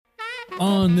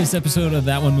On this episode of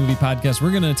That One Movie Podcast,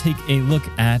 we're going to take a look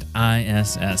at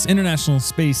I.S.S, International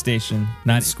Space Station.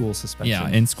 Not school suspension. Yeah,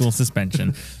 in school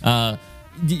suspension.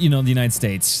 The United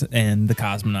States and the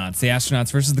cosmonauts, the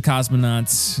astronauts versus the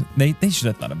cosmonauts. They should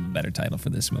have thought of a better title for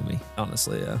this movie.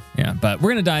 Honestly, yeah. Yeah, but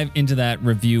we're going to dive into that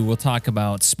review. We'll talk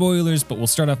about spoilers, but we'll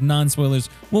start off non-spoilers.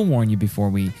 We'll warn you before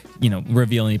we,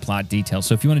 reveal any plot details.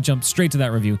 So if you want to jump straight to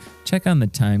that review, check on the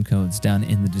time codes down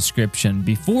in the description.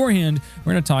 Beforehand,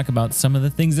 we're going to talk about some of the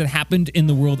things that happened in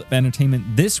the world of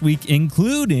entertainment this week,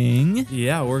 including...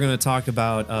 Yeah, we're going to talk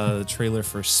about the trailer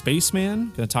for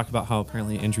Spaceman. Going to talk about how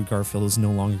apparently Andrew Garfield is no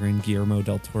longer in Guillermo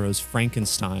del Toro's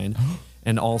Frankenstein.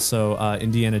 And also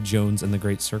Indiana Jones and the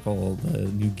Great Circle, the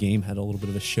new game, had a little bit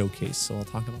of a showcase. So I'll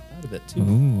talk about that a bit too.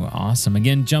 Ooh, awesome.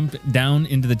 Again, jump down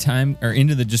into the time or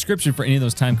into the description for any of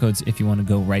those time codes if you want to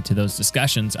go right to those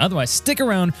discussions. Otherwise, stick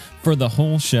around for the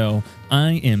whole show.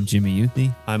 I am Jimmy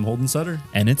Youthy. I'm Holden Sutter.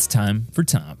 And it's time for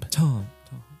TOMP. Tom.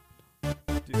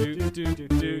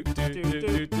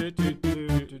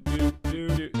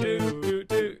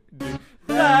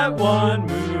 That One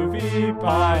Movie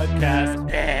Podcast.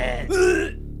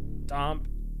 TOMP.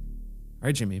 All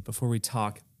right, Jimmy, before we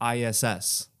talk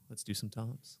I.S.S, let's do some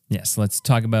toms. Yes, let's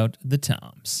talk about the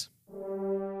TOMPs.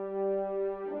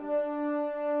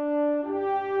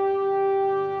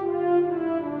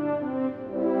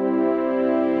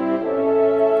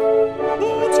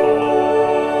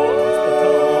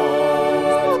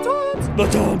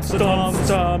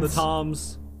 The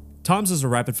Toms. Toms is a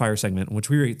rapid-fire segment in which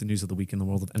we rate the news of the week in the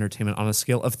world of entertainment on a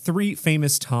scale of three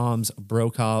famous Toms: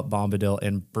 Brokaw, Bombadil,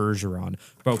 and Bergeron.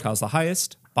 Brokaw's the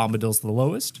highest, Bombadil's the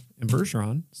lowest, and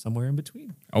Bergeron somewhere in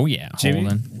between. Oh, yeah. Jimmy,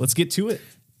 Holden. let's get to it.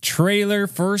 Trailer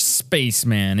for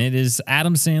Spaceman. It is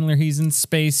Adam Sandler. He's in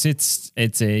space. It's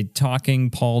a talking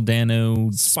Paul Dano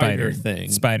spider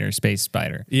thing. Space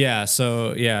spider. Yeah,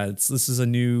 so this is a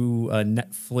new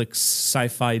Netflix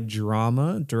sci-fi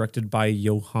drama directed by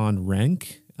Johan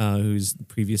Renck, who's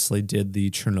previously did the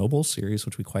Chernobyl series,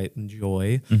 which we quite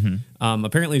enjoy. Mm-hmm.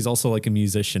 Apparently, he's also like a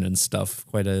musician and stuff.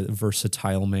 Quite a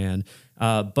versatile man.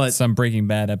 But some Breaking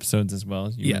Bad episodes as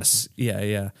well. Yes,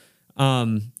 yeah.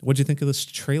 What'd you think of this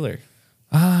trailer?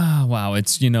 Wow.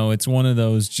 It's one of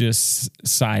those just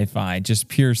sci-fi, just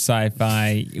pure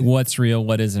sci-fi. What's real,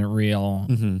 what isn't real.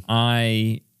 Mm-hmm.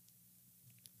 I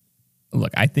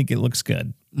think it looks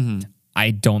good. Mm-hmm.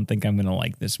 I don't think I'm going to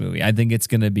like this movie. I think it's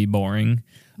going to be boring.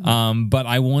 But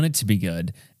I want it to be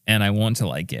good and I want to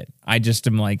like it. I just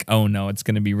am like, oh no, it's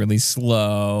going to be really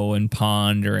slow and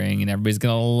pondering and everybody's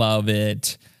going to love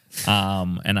it.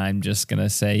 And I'm just going to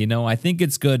say, I think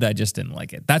it's good. I just didn't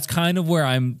like it. That's kind of where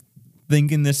I'm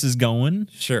thinking this is going.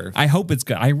 Sure. I hope it's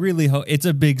good. I really hope it's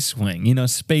a big swing.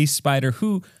 Space spider.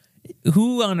 Who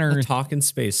on earth? A talking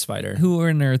space spider. Who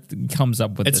on earth comes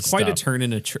up with this It's quite stuff? a turn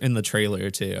in the trailer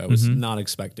too. I was not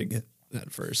expecting it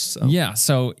at first. So. Yeah.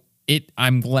 So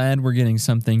I'm glad we're getting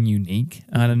something unique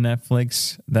out of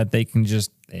Netflix that they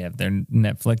have their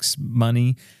Netflix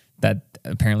money that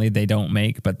apparently they don't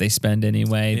make, but they spend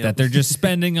anyway, that they're just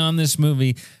spending on this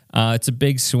movie. It's a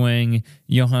big swing.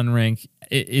 Johan Renck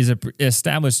is an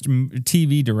established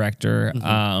TV director.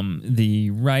 Mm-hmm.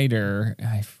 The writer,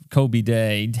 Kobe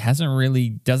Day, doesn't have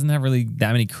really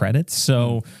that many credits.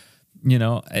 So,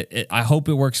 I hope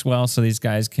it works well so these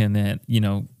guys can,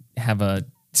 have a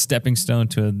stepping stone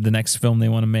to the next film they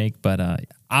want to make. But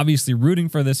obviously rooting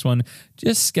for this one,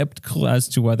 just skeptical as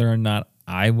to whether or not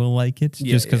I will like it,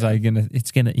 just because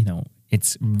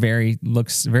it's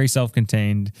looks very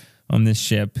self-contained on this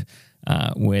ship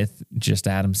with just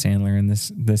Adam Sandler and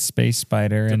this space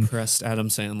spider. Depressed Adam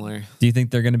Sandler. Do you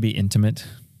think they're going to be intimate?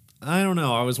 I don't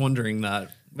know. I was wondering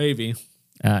that. Maybe.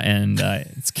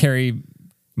 It's Carey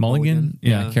Mulligan.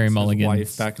 Yeah, Carey Mulligan's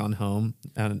wife back on home.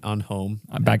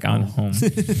 Back on home.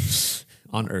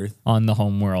 On Earth. On the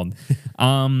home world.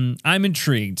 I'm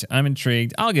intrigued.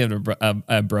 I'll give it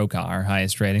a Brokaw, our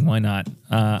highest rating. Why not?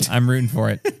 I'm rooting for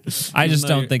it. I just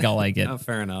don't think I'll like it. Oh,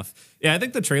 fair enough. Yeah, I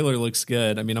think the trailer looks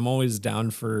good. I mean, I'm always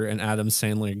down for an Adam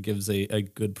Sandler gives a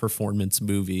good performance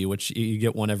movie, which you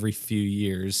get one every few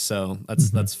years. So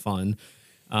that's fun.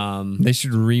 They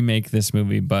should remake this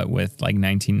movie, but with like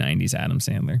 1990s Adam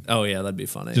Sandler. Oh yeah, that'd be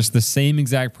funny. Just the same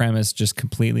exact premise, just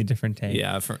completely different take.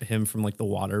 Yeah, from like The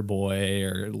Water Boy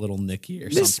or Little Nicky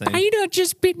or something. The spider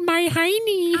just bit my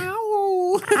hiney.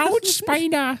 Ow! Ouch,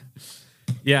 spider.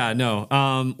 Yeah, no.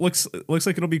 Looks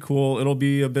like it'll be cool. It'll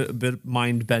be a bit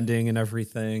mind bending and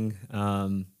everything. Yeah,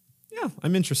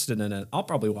 I'm interested in it. I'll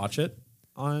probably watch it.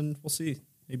 We'll see.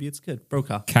 Maybe it's good.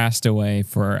 Brokaw. Castaway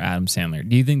for Adam Sandler.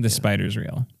 Do you think the spider's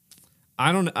real?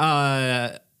 I don't.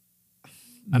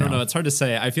 I don't know. It's hard to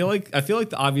say. I feel like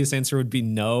the obvious answer would be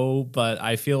no, but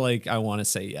I feel like I want to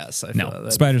say yes. I feel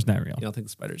the spider's not real. You don't think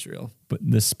the spider's real? But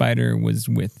the spider was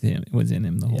with him. It was in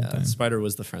him the whole time. The spider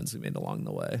was the friends we made along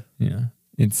the way. Yeah.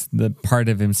 It's the part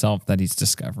of himself that he's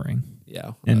discovering.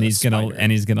 Yeah. And he's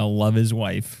gonna love his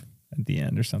wife at the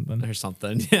end or something.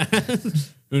 Yeah.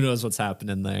 Who knows what's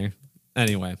happening there?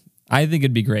 Anyway. I think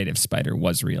it'd be great if Spider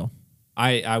was real.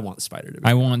 I want Spider to be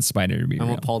real. want Spider to be real. I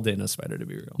want Paul Dano's Spider to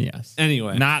be real. Yes.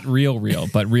 Anyway. Not real,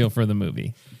 but real for the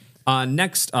movie.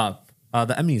 Next up,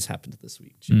 the Emmys happened this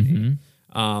week, Jimmy.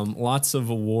 Lots of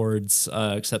awards,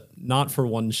 except not for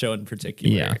one show in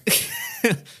particular.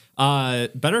 Yeah.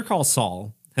 Better Call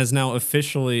Saul has now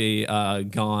officially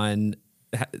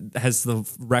has the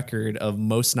record of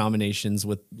most nominations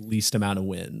with least amount of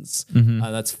wins.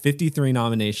 That's 53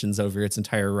 nominations over its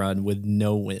entire run with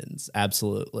no wins.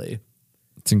 Absolutely.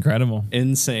 It's incredible.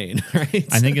 Insane, right?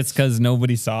 I think it's because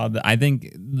nobody saw I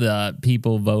think the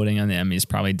people voting on the Emmys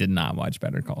probably did not watch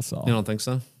Better Call Saul. You don't think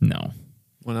so? No.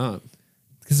 Why not?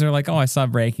 Because they're like, oh, I saw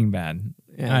Breaking Bad.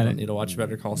 Yeah, I don't need to watch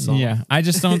Better Call Saul. Yeah, I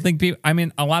just don't think people. I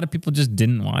mean, a lot of people just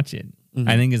didn't watch it.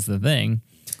 I think it's the thing.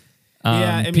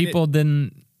 People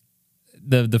didn't.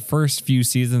 The first few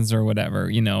seasons or whatever,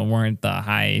 weren't the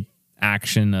high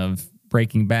action of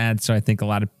Breaking Bad. So I think a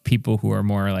lot of people who are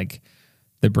more like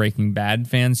the Breaking Bad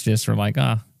fans just were like,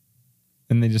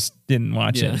 and they just didn't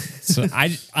watch it. So I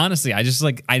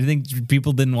think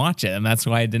people didn't watch it, and that's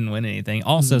why it didn't win anything.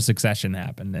 Also, Succession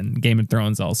happened, and Game of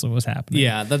Thrones also was happening.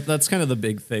 Yeah, that's kind of the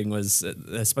big thing was,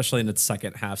 especially in its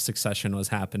second half, Succession was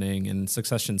happening, and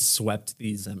Succession swept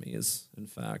these Emmys. In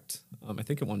fact, I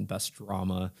think it won Best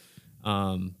Drama,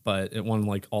 but it won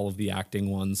like all of the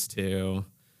acting ones too.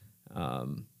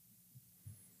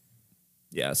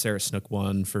 Sarah Snook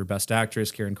won for Best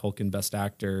Actress, Kieran Culkin Best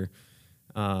Actor.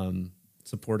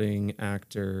 Supporting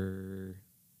actor,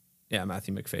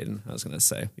 Matthew McFadden. I was gonna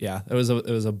say, it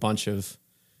was a bunch of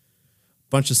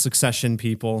Succession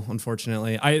people.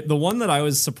 Unfortunately, the one that I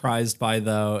was surprised by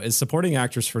though is supporting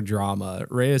actress for drama.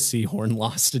 Rhea Seehorn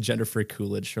lost to Jennifer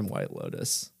Coolidge from White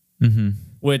Lotus,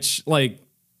 which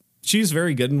she's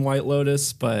very good in White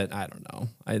Lotus, but I don't know.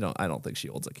 I don't think she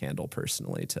holds a candle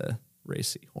personally to Rhea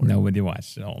Seehorn. Nobody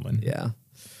watched it, Holden. Yeah.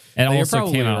 It also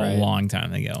came out a long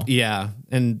time ago. Yeah,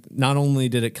 and not only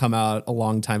did it come out a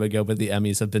long time ago, but the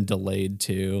Emmys have been delayed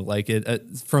too. Like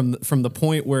from the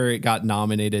point where it got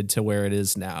nominated to where it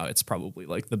is now, it's probably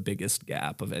like the biggest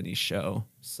gap of any show.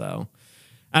 So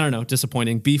I don't know,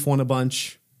 disappointing. Beef won a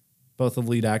bunch. Both of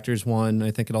lead actors won.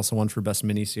 I think it also won for best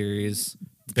miniseries.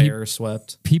 Bear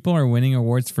swept. People are winning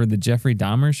awards for the Jeffrey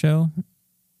Dahmer show.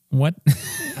 What?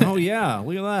 Oh yeah,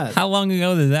 look at that. How long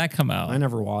ago did that come out? I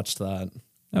never watched that.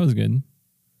 That was good.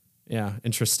 Yeah,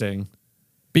 interesting.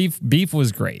 Beef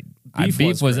was great.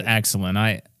 Beef was excellent.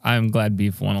 I'm glad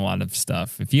Beef won a lot of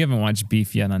stuff. If you haven't watched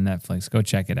Beef yet on Netflix, go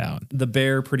check it out. The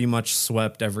Bear pretty much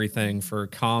swept everything for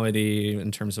comedy in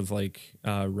terms of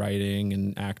writing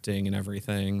and acting and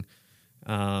everything.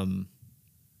 I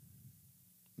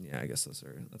guess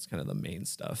that's kind of the main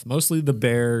stuff. Mostly The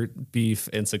Bear, Beef,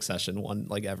 and Succession won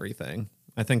everything.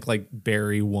 I think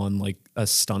Barry won a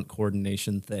stunt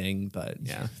coordination thing, but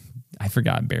yeah. I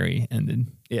forgot Barry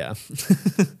ended. Yeah.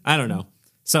 I don't know.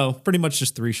 So pretty much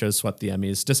just 3 shows swept the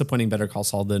Emmys. Disappointing Better Call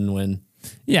Saul didn't win.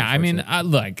 Yeah, I mean,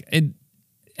 look,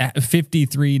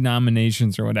 53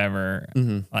 nominations or whatever,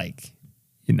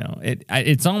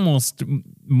 it's almost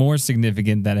more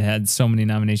significant that it had so many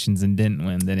nominations and didn't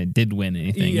win than it did win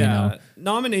anything. Yeah,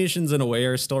 nominations in a way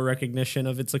are still recognition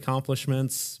of its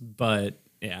accomplishments, but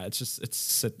yeah,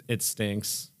 it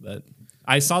stinks that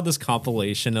I saw this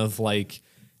compilation of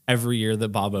every year that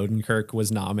Bob Odenkirk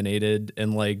was nominated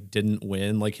and didn't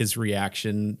win, his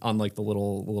reaction on the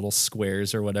little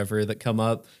squares or whatever that come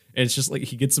up. And it's just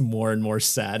he gets more and more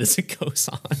sad as it goes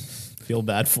on. Feel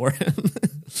bad for him.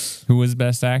 Who was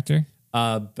best actor?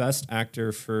 Best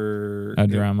actor for a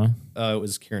drama. It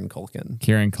was Kieran Culkin.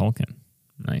 Kieran Culkin,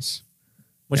 nice.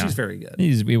 Well, she's very good.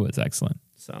 He was excellent.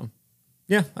 So,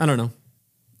 yeah, I don't know.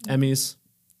 Emmys,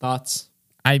 thoughts?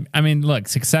 I mean, look,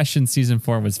 Succession season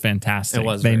 4 was fantastic.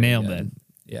 They nailed it.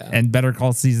 Yeah. And Better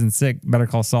Call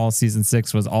Saul season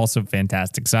 6 was also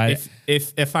fantastic. So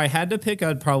if I had to pick,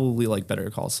 I'd probably like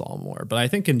Better Call Saul more. But I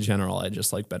think in general, I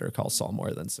just like Better Call Saul more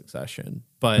than Succession.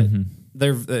 But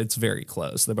it's very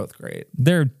close. They're both great.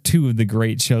 They're 2 of the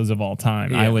great shows of all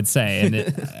time, I would say.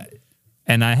 And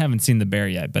and I haven't seen The Bear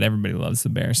yet, but everybody loves The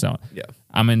Bear. So yeah,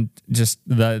 I'm in just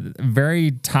the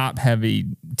very top heavy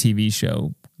TV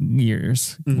show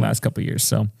last couple of years.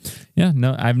 So yeah,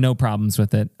 no, I have no problems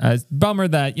with it. Bummer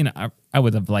that I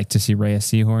would have liked to see Rhea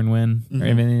Seehorn win or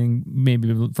anything,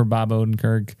 maybe for Bob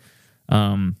Odenkirk.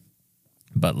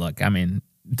 But look, I mean,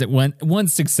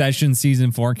 once Succession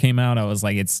season 4 came out, I was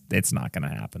like, it's not going to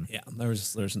happen. Yeah,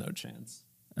 there's no chance.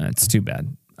 It's too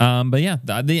bad. But yeah,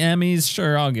 the Emmys,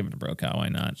 sure, I'll give it to Brokaw. Why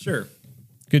not? Sure.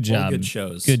 Good job. All good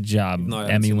shows. Good job,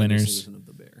 Emmy winners. Of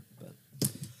the Bear,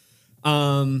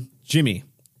 but. Jimmy.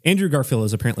 Andrew Garfield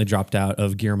has apparently dropped out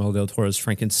of Guillermo del Toro's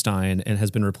Frankenstein and has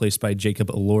been replaced by Jacob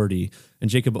Elordi. And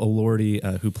Jacob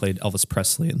Elordi, who played Elvis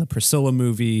Presley in the Priscilla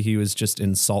movie, he was just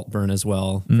in Saltburn as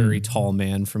well. Very tall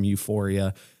man from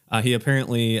Euphoria. He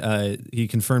apparently he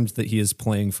confirmed that he is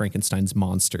playing Frankenstein's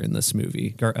monster in this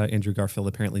movie. Andrew Garfield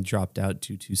apparently dropped out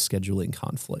due to scheduling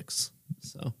conflicts.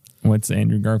 So what's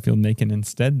Andrew Garfield making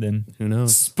instead then? Who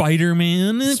knows?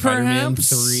 Spider-Man, perhaps?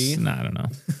 3. No, I don't know.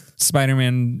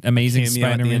 Spider-Man, Amazing Cameo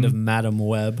Spider-Man. at the end of Madam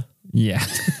Web. Yeah.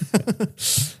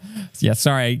 Yeah,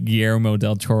 sorry, Guillermo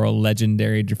del Toro,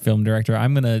 legendary film director.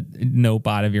 I'm going to nope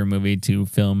out of your movie to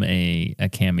film a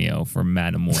cameo for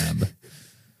Madam Web.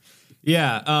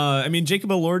 Yeah, I mean,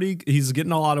 Jacob Elordi, he's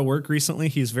getting a lot of work recently.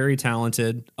 He's very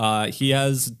talented. He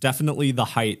has definitely the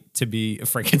height to be a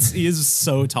Frankenstein. He is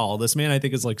so tall. This man, I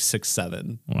think, is like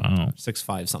 6'7". Wow.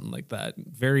 6'5", something like that.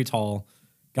 Very tall.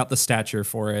 Got the stature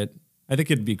for it. I think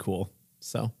it'd be cool.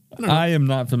 So I don't know. I am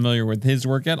not familiar with his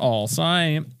work at all, so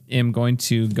I am going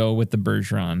to go with the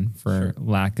Bergeron for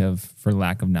lack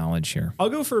of knowledge here. I'll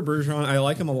go for Bergeron. I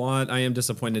like him a lot. I am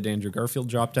disappointed Andrew Garfield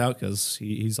dropped out because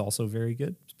he's also very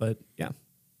good. But yeah,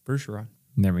 Bergeron.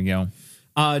 There we go.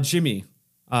 Jimmy,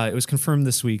 it was confirmed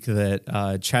this week that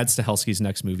Chad Stahelski's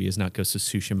next movie is not Ghost of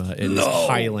Tsushima. It is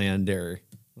Highlander,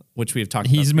 which we have talked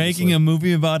about. He's making a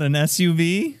movie about an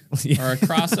SUV Yeah. or a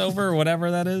crossover or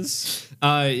whatever that is.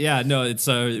 Yeah, no, it's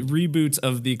a reboot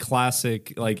of the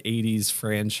classic like 80s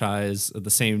franchise of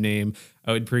the same name.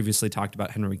 I had previously talked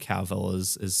about Henry Cavill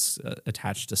is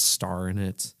attached to star in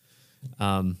it.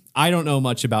 I don't know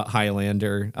much about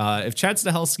Highlander. If Chad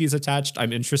Stahelski's attached,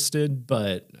 I'm interested,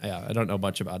 but yeah, I don't know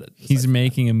much about it. He's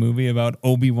making a movie about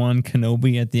Obi-Wan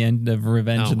Kenobi at the end of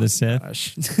Revenge of the Sith.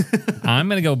 Gosh. I'm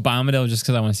going to go Bombadil just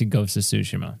because I want to see Ghost of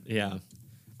Tsushima. Yeah.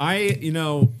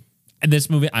 And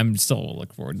this movie, I'm still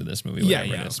looking forward to this movie. Yeah,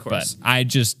 It is, of course. But I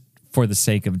just, for the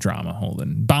sake of drama,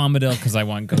 Holden. Bombadil because I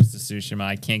want Ghost of Tsushima.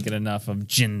 I can't get enough of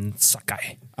Jin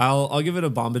Sakai. I'll give it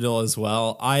a Bombadil as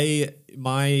well. I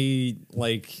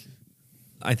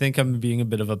think I'm being a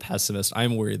bit of a pessimist.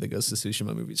 I'm worried the Ghost of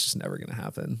Tsushima movie is just never going to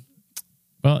happen.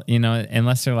 Well,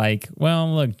 unless they're like,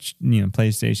 well, look,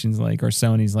 PlayStation's like, or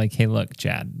Sony's like, hey, look,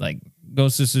 Chad, like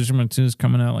Ghost of Tsushima 2 is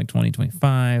coming out like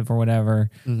 2025 or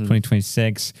whatever,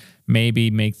 2026. Maybe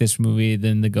make this movie,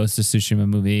 then the Ghost of Tsushima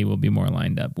movie will be more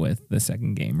lined up with the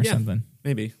second game or something.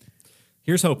 Maybe.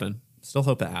 Here's hoping. Still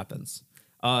hope it happens.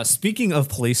 Speaking of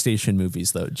PlayStation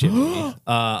movies, though, Jimmy,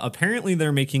 apparently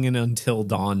they're making an Until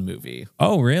Dawn movie.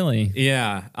 Oh, really?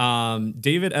 Yeah.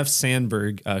 David F.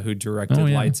 Sandberg, who directed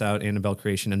Lights Out, Annabelle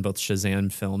Creation, and both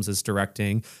Shazam films, is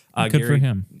directing. Good for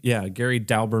him. Yeah, Gary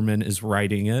Dauberman is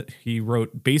writing it. He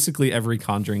wrote basically every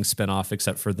Conjuring spinoff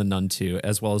except for The Nun 2,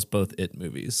 as well as both It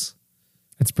movies.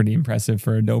 That's pretty impressive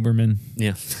for a Doberman.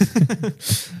 Yeah.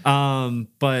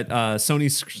 But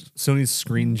Sony's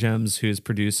Screen Gems, who is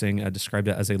producing, described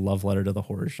it as a love letter to the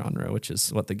horror genre, which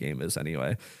is what the game is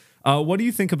anyway. What do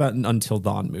you think about an Until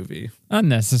Dawn movie?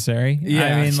 Unnecessary.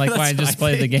 Yeah, I mean, like, why just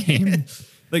play the game?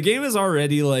 The game is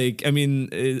already like, I mean,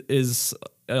 it is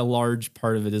a large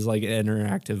part of it is like an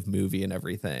interactive movie and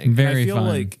everything. Very and I feel fun.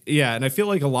 like, yeah, and I feel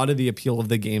like a lot of the appeal of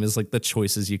the game is like the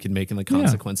choices you can make and the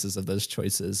consequences of those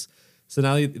choices. So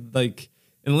now, like,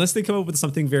 unless they come up with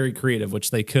something very creative,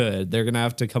 which they could, they're gonna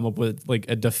have to come up with like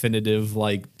a definitive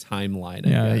like timeline.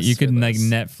 Yeah, I guess, you could for like this.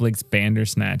 Netflix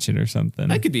Bandersnatch it or something.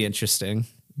 That could be interesting.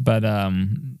 But I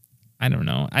don't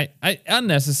know. I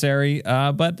unnecessary,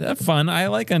 but fun. I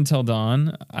like Until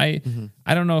Dawn. I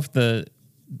don't know if the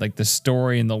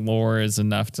story and the lore is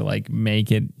enough to like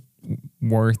make it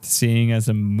worth seeing as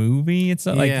a movie. It's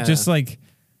not like just like it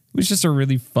was just a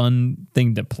really fun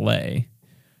thing to play.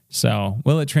 So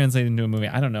will it translate into a movie?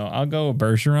 I don't know. I'll go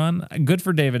Bergeron. Good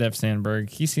for David F. Sandberg.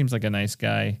 He seems like a nice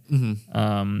guy.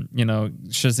 Shazam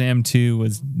 2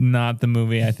 was not the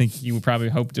movie I think you probably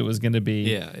hoped it was going to be.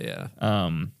 Yeah.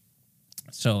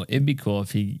 So it'd be cool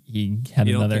if he had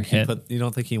another hit. You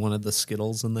don't think he wanted the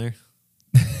Skittles in there?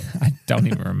 I don't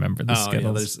even remember the Skittles.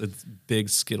 Yeah, there's a big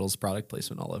Skittles product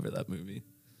placement all over that movie.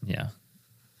 Yeah.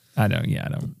 I don't.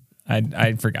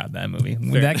 I forgot that movie.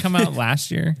 Did that come out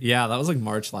last year? Yeah, that was like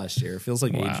March last year. It feels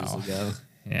like Wow. ages ago.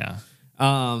 Yeah.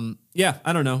 Yeah,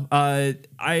 I don't know.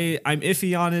 I'm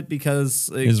iffy on it because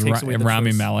it takes away the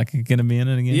Rami choice. Malek going to be in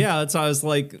it again? Yeah, that's why I was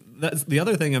like, that's the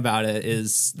other thing about it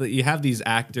is that you have these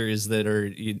actors that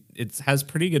it has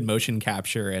pretty good motion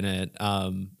capture in it.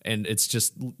 And it's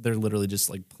just, they're literally just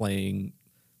like playing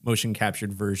motion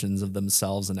captured versions of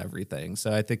themselves and everything.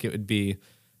 So I think you'd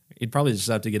probably just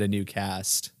have to get a new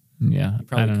cast. Yeah. You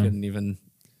probably couldn't even,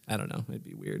 I don't know. It'd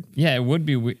be weird. Yeah, it would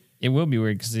be. It will be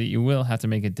weird because you will have to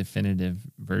make a definitive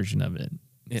version of it.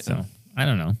 Yeah. So I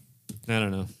don't know.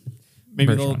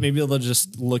 Maybe they'll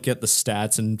just look at the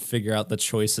stats and figure out the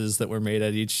choices that were made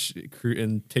at each crew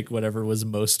and pick whatever was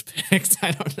most picked.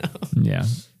 I don't know. Yeah.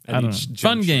 I don't know.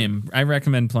 Fun game. I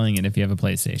recommend playing it if you have a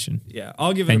PlayStation. Yeah,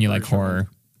 I'll give it. And you like horror.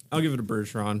 I'll give it a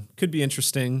Bergeron. Could be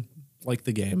interesting, like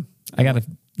the game. I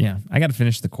gotta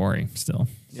finish the Quarry still.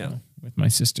 Yeah, so, with my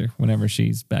sister whenever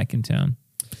she's back in town.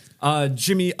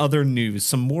 Jimmy, other news.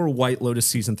 Some more White Lotus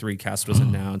season 3 cast was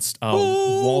announced.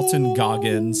 Walton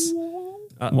Goggins.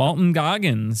 Walton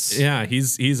Goggins. Yeah,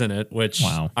 he's in it, which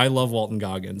wow. I love Walton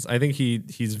Goggins. I think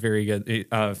he's very good.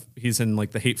 He's in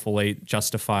like the Hateful Eight,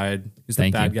 Justified. He's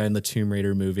the bad guy in the Tomb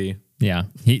Raider movie. Yeah,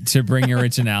 to bring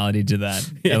originality to that.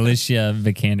 Yeah. Alicia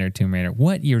Vikander, Tomb Raider.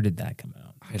 What year did that come out?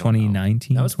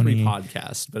 2019? That was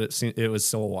pre-podcast, but it was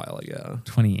still a while ago.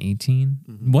 2018?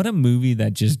 Mm-hmm. What a movie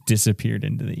that just disappeared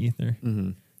into the ether.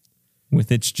 Mm-hmm.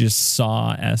 With its just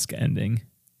Saw-esque ending,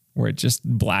 where it just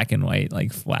black and white,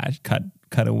 like flash,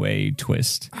 cutaway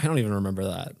twist. I don't even remember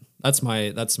that. That's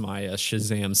my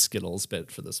Shazam Skittles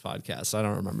bit for this podcast. I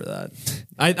don't remember that.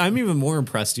 I'm even more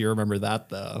impressed you remember that,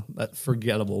 though. That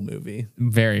forgettable movie.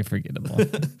 Very forgettable.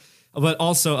 But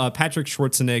also Patrick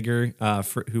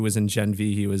Schwarzenegger, who was in Gen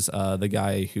V. He was the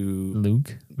guy who...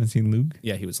 Luke? Was he Luke?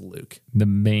 Yeah, he was Luke.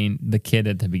 The kid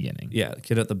at the beginning. Yeah, the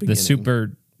kid at the beginning. The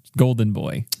super golden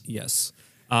boy. Yes.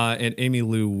 And Amy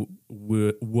Lou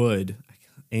Wood,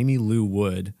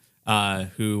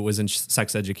 who was in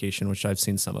Sex Education, which I've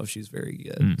seen some of. She's very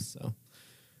good. So,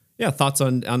 yeah, thoughts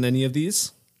on any of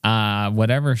these?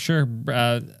 Whatever, sure.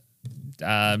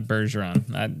 Bergeron.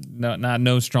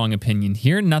 No strong opinion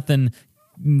here. Nothing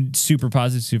super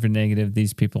positive, super negative.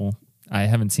 These people, I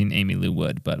haven't seen Amy Lou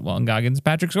Wood, but Walton Goggins,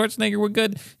 Patrick Schwarzenegger were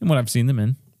good in what I've seen them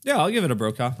in. Yeah, I'll give it a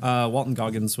Brokaw. Walton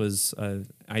Goggins was,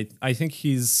 I think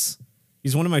he's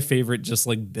one of my favorite just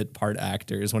like bit part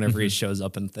actors. Whenever he shows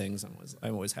up in things,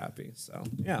 I'm always happy. So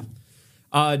yeah.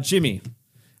 Jimmy,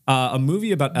 a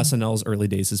movie about SNL's early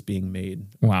days is being made.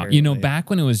 Wow. Apparently. Back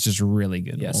when it was just really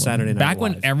good. Yeah, Saturday Night Back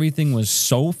Live. when everything was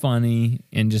so funny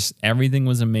and just everything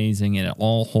was amazing and it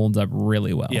all holds up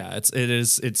really well. Yeah, it's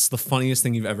the funniest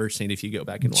thing you've ever seen if you go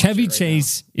back and watch Chevy it right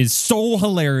Chase is so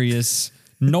hilarious.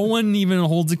 No one even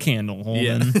holds a candle.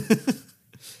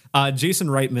 Jason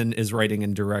Reitman is writing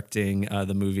and directing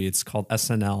the movie. It's called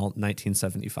SNL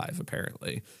 1975,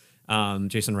 apparently.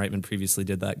 Jason Reitman previously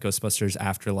did that Ghostbusters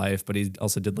Afterlife, but he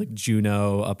also did like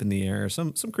Juno, Up in the Air,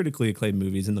 some critically acclaimed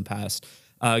movies in the past.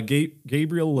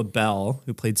 Gabriel LaBelle,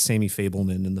 who played Sammy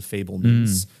Fableman in The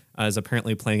Fablemans, is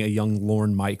apparently playing a young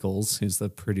Lorne Michaels, who's the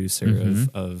producer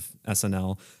of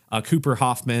SNL. Cooper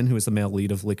Hoffman, who is the male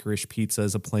lead of Licorice Pizza,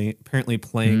 is apparently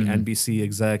playing NBC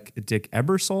exec Dick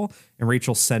Ebersol. And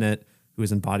Rachel Sennett, who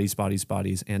is in Bodies, Bodies,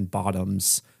 Bodies, and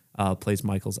Bottoms, plays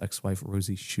Michael's ex-wife,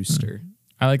 Rosie Schuster.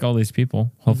 I like all these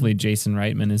people. Hopefully Jason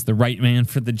Reitman is the right man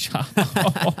for the job.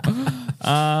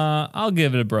 I'll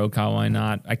give it a Brokaw. Why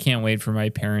not? I can't wait for my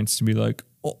parents to be like,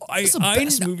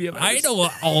 I know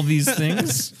all these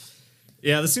things.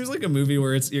 Yeah, this seems like a movie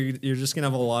where you're just gonna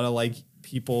have a lot of like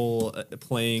people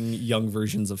playing young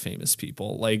versions of famous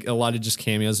people, like a lot of just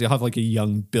cameos. You'll have like a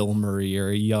young Bill Murray or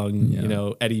a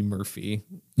young Eddie Murphy.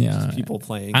 Yeah, just people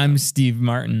playing. I'm Steve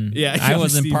Martin. Yeah, I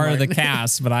wasn't part of the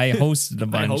cast, but I hosted a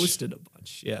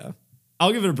bunch. Yeah.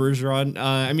 I'll give it a Bergeron.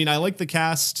 I mean, I like the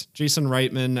cast. Jason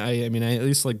Reitman. I mean, I at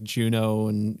least like Juno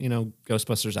and,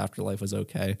 Ghostbusters Afterlife was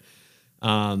okay.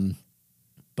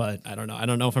 But I don't know. I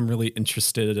don't know if I'm really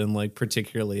interested in like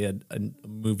particularly a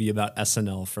movie about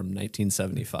SNL from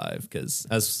 1975 because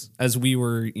as we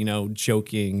were,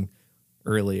 joking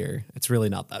earlier, it's really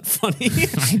not that funny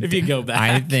if you go back.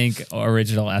 I think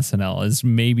original SNL is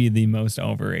maybe the most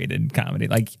overrated comedy.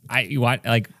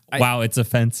 Wow, it's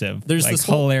offensive. There's like, this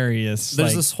hilarious.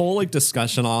 There's this whole like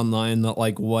discussion online that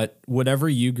like whatever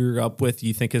you grew up with,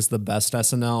 you think is the best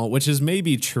SNL, which is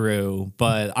maybe true,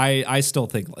 but I still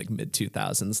think like mid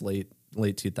 2000s, late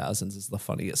 2000s is the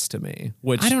funniest to me.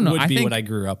 Which I don't know. Would be what I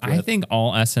grew up with. I think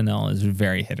all SNL is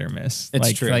very hit or miss.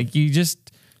 It's true. Like you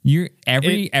just.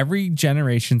 Every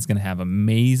generation's gonna have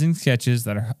amazing sketches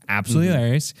that are absolutely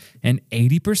hilarious, and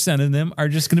 80% of them are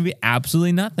just gonna be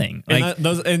absolutely nothing.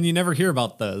 And you never hear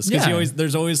about those because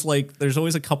there's always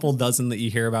a couple dozen that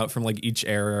you hear about from like each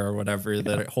era or whatever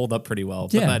that hold up pretty well.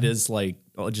 But that is like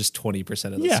just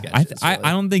 20% of the sketches.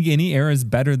 I don't think any era is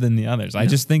better than the others. I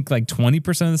just think like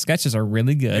 20% of the sketches are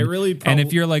really good. And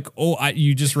if you're like,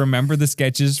 you just remember the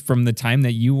sketches from the time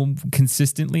that you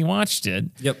consistently watched it.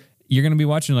 Yep. You're going to be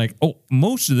watching like,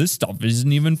 most of this stuff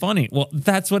isn't even funny. Well,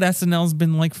 that's what SNL's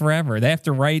been like forever. They have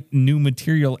to write new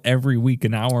material every week,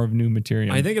 an hour of new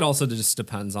material. I think it also just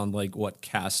depends on like what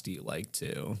cast you like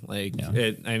too. Like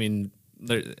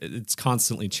it's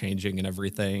constantly changing and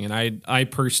everything. And I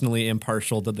personally am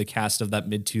partial to the cast of that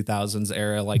mid 2000s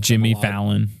era, like Jimmy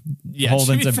Fallon. Yeah,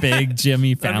 Holden's a big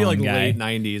Jimmy Fallon That'd be like guy. Late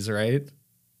 90s, right?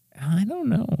 I don't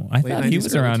know. I thought he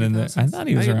was around in the mid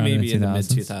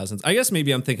 2000s. I guess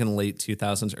maybe I'm thinking late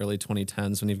 2000s, early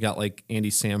 2010s when you've got like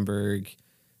Andy Samberg,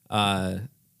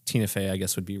 Tina Fey, I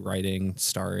guess would be writing,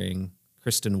 starring,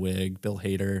 Kristen Wiig, Bill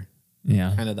Hader.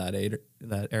 Yeah, kind of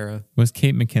that era. Was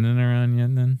Kate McKinnon around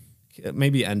yet then?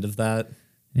 Maybe end of that.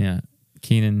 Yeah.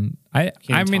 Keenan. I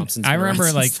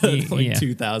remember like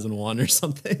 2001 or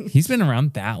something. He's been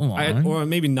around that long. Or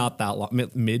maybe not that long,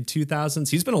 mid 2000s.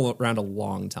 He's been around a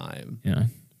long time. Yeah.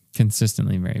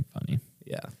 Consistently very funny.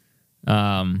 Yeah.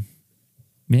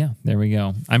 Yeah, there we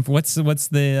go. What's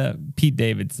the Pete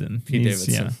Davidson?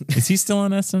 Davidson. Yeah. Is he still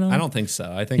on SNL? I don't think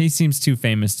so. I think he seems too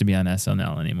famous to be on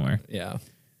SNL anymore. Yeah.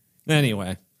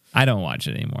 Anyway. I don't watch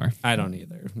it anymore. I don't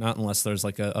either. Not unless there's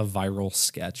like a viral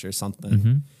sketch or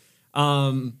something.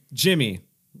 Jimmy,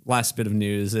 last bit of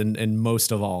news and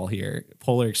most of all here,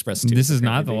 Polar Express 2. This is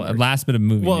not the last bit of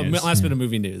movie news. Last bit of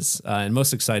movie news. And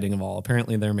most exciting of all,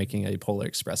 apparently they're making a Polar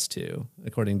Express 2,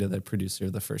 according to the producer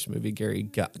of the first movie, Gary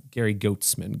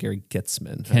Goetzman.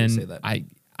 How do you say that?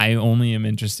 I only am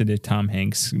interested if Tom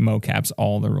Hanks mocaps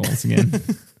all the roles again.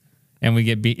 And we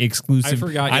get exclusive. I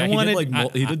forgot. Yeah,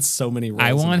 he did so many roles.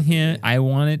 I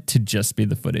want it to just be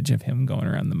the footage of him going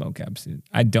around the mocap suit.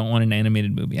 I don't want an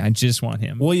animated movie. I just want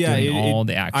him doing all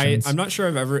the actions. I'm not sure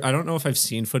I don't know if I've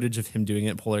seen footage of him doing it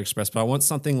at Polar Express, but I want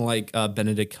something like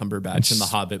Benedict Cumberbatch in The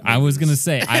Hobbit movies. I was gonna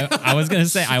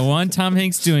say I want Tom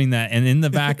Hanks doing that, and in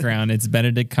the background it's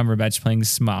Benedict Cumberbatch playing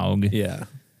Smaug. Yeah,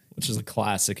 which is a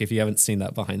classic. If you haven't seen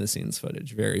that behind the scenes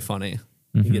footage, very funny.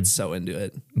 He gets so into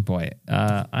it. Boy,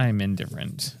 I'm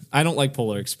indifferent. I don't like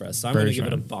Polar Express, so I'm going to give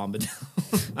it a bomb.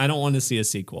 I don't want to see a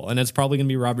sequel. And it's probably going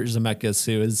to be Robert Zemeckis,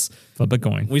 who is... Flip a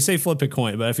coin. We say flip a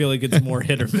coin, but I feel like it's more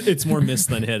it's more miss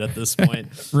than hit at this point.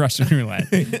 Russian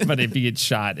roulette. But if he gets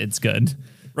shot, it's good.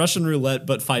 Russian roulette,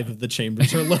 but 5 of the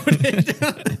chambers are loaded.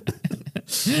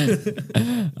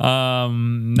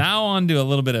 Now on to a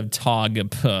little bit of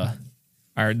TOGP,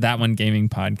 our That One Gaming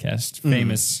podcast,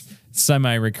 famous...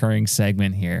 semi-recurring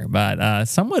segment here, but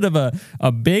somewhat of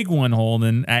a big one,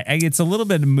 Holden. It's a little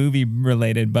bit movie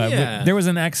related, but there was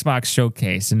an Xbox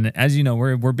showcase, and as you know,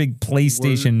 we're big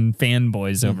PlayStation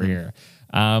fanboys over here.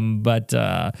 But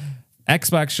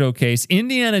Xbox showcase,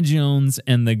 Indiana Jones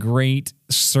and the Great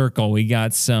Circle. We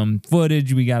got some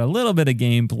footage, we got a little bit of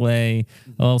gameplay,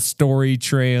 a little story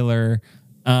trailer.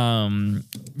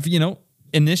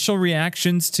 Initial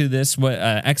reactions to this,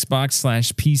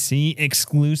 Xbox/PC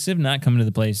exclusive, not coming to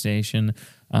the PlayStation.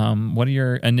 What are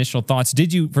your initial thoughts?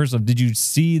 Did you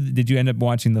end up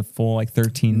watching the full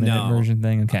 13-minute version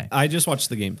thing? Okay. I just watched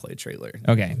the gameplay trailer.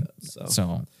 Okay.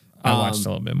 So I watched a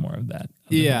little bit more of that.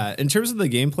 Yeah. In terms of the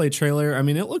gameplay trailer, I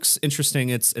mean, it looks interesting.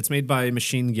 It's made by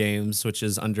Machine Games, which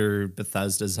is under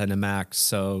Bethesda's ZeniMax.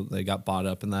 So they got bought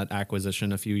up in that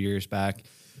acquisition a few years back.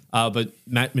 But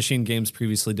Machine Games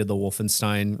previously did the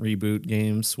Wolfenstein reboot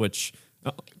games, which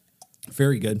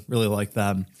very good. Really like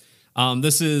them.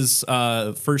 This is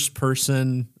first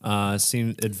person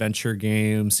adventure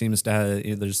game. Seems to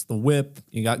have, there's the whip.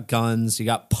 You got guns. You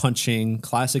got punching.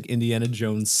 Classic Indiana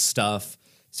Jones stuff.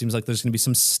 Seems like there's going to be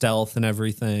some stealth and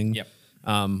everything. Yep.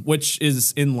 Which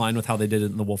is in line with how they did it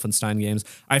in the Wolfenstein games.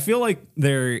 I feel like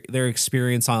their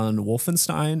experience on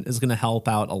Wolfenstein is going to help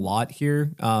out a lot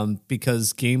here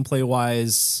because gameplay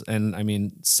wise and I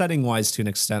mean setting wise to an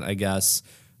extent, I guess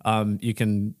you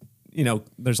can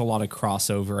there's a lot of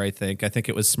crossover. I think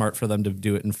it was smart for them to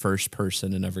do it in first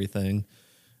person and everything.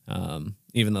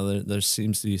 Even though there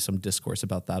seems to be some discourse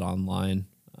about that online.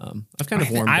 I've kind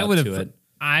of warmed up to it.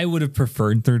 I would have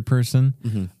preferred third person.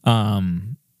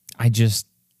 Mm-hmm.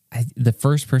 The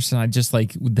first person, I just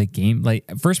like the game.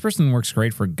 Like first person works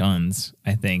great for guns.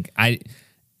 I think I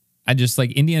just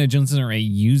like Indiana Jones doesn't really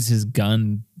use his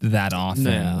gun that often.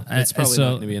 Yeah, it's probably not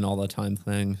going to be an all the time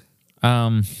thing.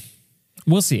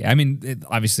 We'll see. I mean,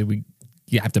 obviously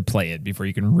you have to play it before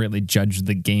you can really judge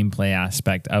the gameplay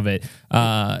aspect of it.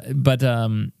 But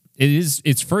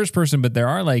it's first person, but there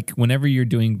are like whenever you're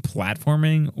doing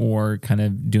platforming or kind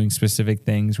of doing specific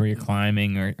things where you're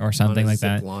climbing or something like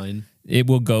that, line. it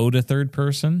will go to third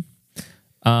person.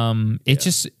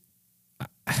 Just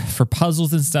for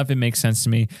puzzles and stuff, it makes sense to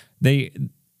me.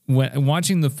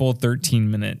 Watching the full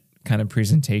 13-minute kind of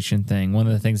presentation thing, one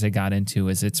of the things they got into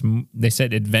is they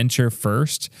said adventure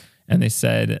first, and they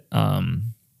said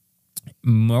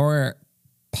more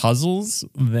puzzles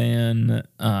than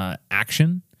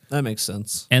action. That makes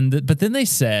sense. But then they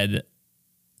said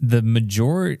the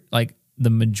majority. I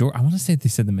want to say they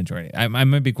said the majority. I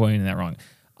might be quoting that wrong.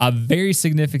 A very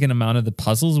significant amount of the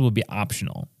puzzles will be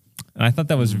optional. And I thought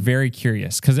that was very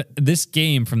curious because this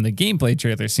game from the gameplay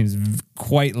trailer seems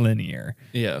quite linear.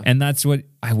 Yeah. And that's what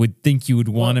I would think you would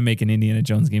want to make an Indiana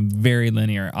Jones game, very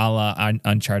linear, a la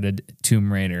Uncharted,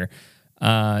 Tomb Raider.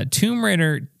 Tomb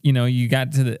Raider, you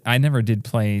got to I never did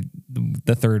play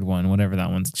the third one, whatever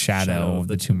that one's, Shadow of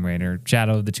the Tomb Raider,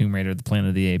 the Planet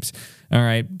of the Apes. All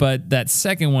right. But that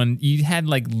second one, you had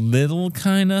like little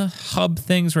kind of hub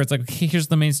things where it's like, okay, here's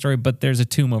the main story, but there's a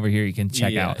tomb over here you can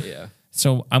check out. Yeah.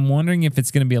 So I'm wondering if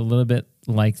it's going to be a little bit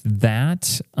like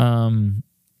that.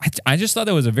 I just thought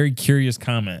that was a very curious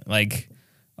comment. Like,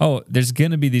 oh, there's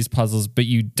going to be these puzzles, but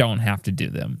you don't have to do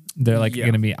them. They're like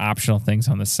going to be optional things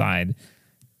on the side.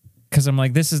 Because I'm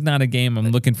like, this is not a game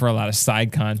I'm looking for a lot of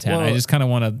side content. Well, I just kind of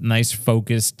want a nice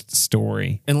focused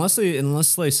story. Unless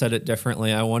they said it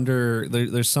differently, I wonder.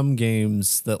 There's some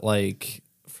games that like,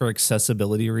 for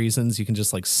accessibility reasons, you can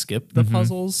just like skip the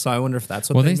puzzles. So I wonder if that's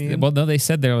what they mean. Well, no, they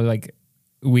said they were like,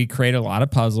 we create a lot of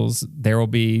puzzles. There will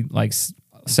be like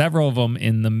several of them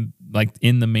in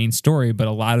the main story, but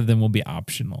a lot of them will be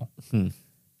optional.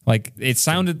 Like it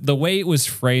sounded the way it was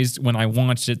phrased when I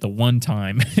watched it the one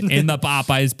time in the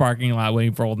Popeyes parking lot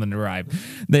waiting for Holden to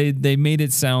arrive. They made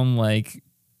it sound like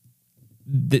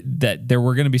that there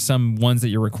were going to be some ones that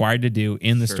you're required to do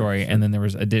in the story, and then there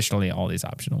was additionally all these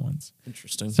optional ones.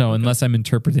 Interesting. So unless I'm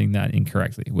interpreting that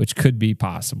incorrectly, which could be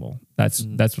possible, that's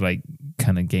what I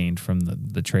kind of gained from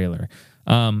the trailer,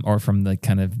 or from the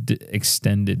kind of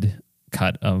extended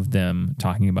cut of them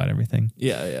talking about everything.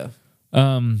 Yeah.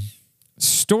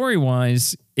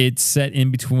 Story-wise, it's set in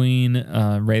between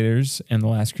Raiders and The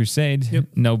Last Crusade. Yep.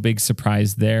 No big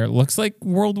surprise there. Looks like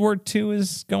World War II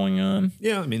is going on.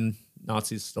 Yeah, I mean,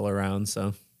 Nazis still around,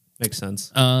 so makes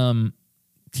sense.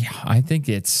 Yeah, I think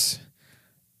it's...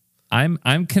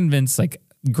 I'm convinced, like,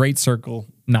 Great Circle,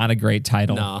 not a great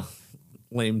title. Nah,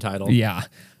 lame title. Yeah.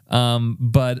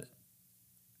 But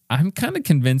I'm kind of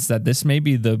convinced that this may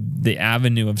be the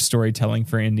avenue of storytelling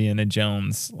for Indiana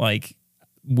Jones. Like,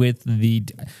 with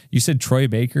you said Troy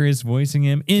Baker is voicing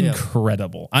him.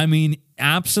 Incredible. Yeah. I mean,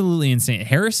 absolutely insane.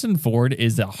 Harrison Ford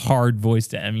is a hard voice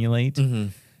to emulate,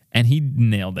 and he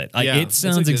nailed it. Like, it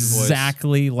sounds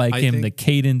exactly like him. The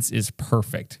cadence is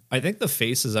perfect. I think the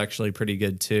face is actually pretty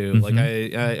good too. Like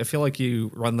I feel like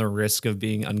you run the risk of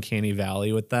being uncanny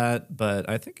valley with that, but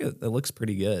I think it looks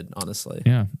pretty good, honestly.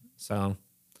 Yeah. So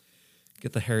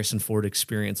get the Harrison Ford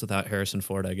experience without Harrison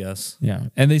Ford, I guess. Yeah.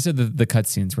 And they said the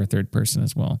cutscenes were third person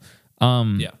as well.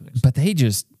 But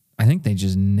I think they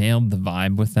just nailed the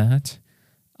vibe with that.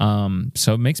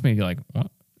 So it makes me like, what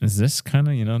is this kind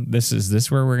of, is this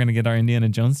where we're going to get our Indiana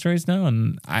Jones stories now?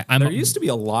 And there used to be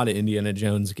a lot of Indiana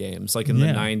Jones games, like in the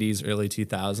 90s, early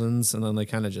 2000s, and then they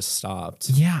kind of just stopped.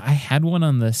 Yeah. I had one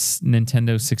on this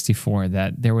Nintendo 64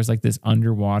 that there was like this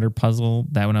underwater puzzle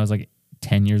that when I was like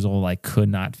 10 years old, I could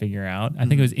not figure out. I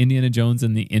think it was Indiana Jones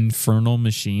and the Infernal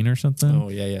Machine or something. Oh,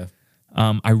 yeah.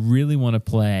 I really want to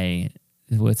play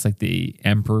what's like the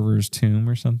Emperor's Tomb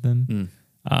or something,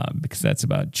 because that's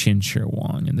about Qin Shi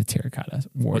Huang and the Terracotta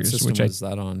Warriors. What system was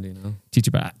that on, do you know? Teach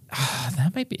about.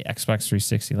 That might be Xbox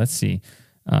 360. Let's see.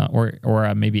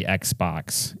 Or maybe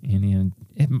Xbox.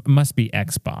 It must be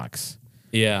Xbox.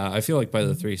 Yeah, I feel like by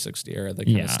the 360 era, they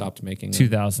kind of stopped making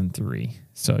 2003.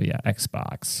 So, yeah,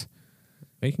 Xbox.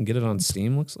 You can get it on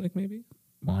Steam, looks like, maybe.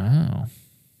 Wow.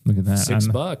 Look at that.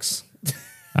 $6.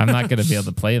 I'm not going to be able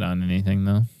to play it on anything,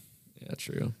 though. Yeah,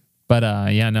 true. But,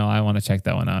 I want to check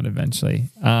that one out eventually.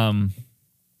 But,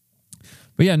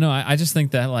 I just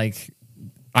think that, like,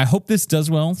 I hope this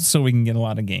does well so we can get a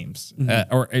lot of games,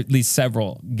 or at least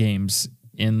several games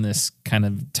in this kind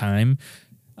of time.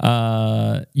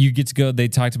 You get to go, they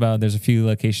talked about there's a few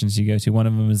locations you go to. One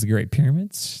of them is the Great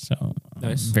Pyramids. So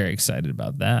nice. I'm very excited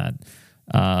about that.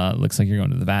 Looks like you're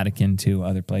going to the Vatican too,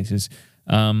 other places.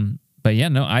 But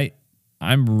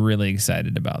I'm really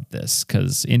excited about this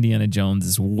because Indiana Jones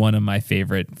is one of my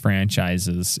favorite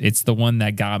franchises. It's the one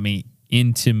that got me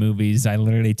into movies. I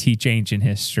literally teach ancient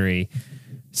history.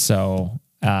 So,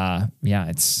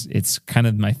 it's kind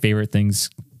of my favorite things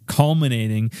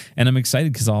culminating, and I'm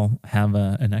excited because I'll have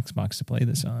an Xbox to play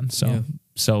this on. So,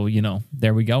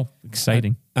 there we go.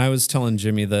 Exciting. I was telling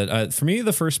Jimmy that for me,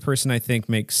 the first person I think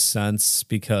makes sense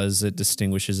because it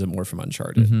distinguishes it more from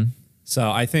Uncharted. Mm-hmm.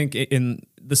 So I think in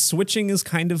the switching is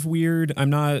kind of weird. I'm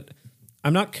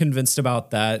not convinced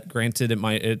about that. Granted,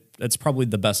 it's probably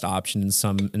the best option in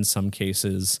some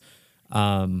cases.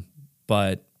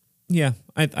 But yeah,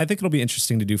 I think it'll be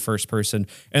interesting to do first person.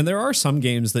 And there are some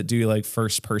games that do like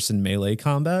first person melee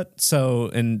combat,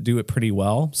 and do it pretty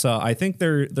well. So I think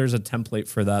there's a template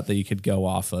for that you could go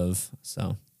off of.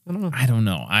 So I don't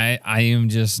know. I am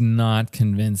just not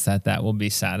convinced that will be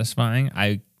satisfying.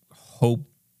 I hope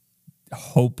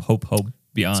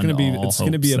beyond it's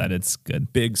going to be that it's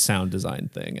good. Big sound design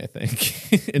thing, I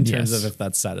think, in terms of if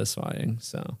that's satisfying.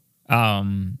 So.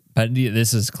 But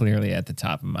this is clearly at the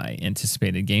top of my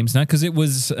anticipated games, not because it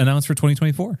was announced for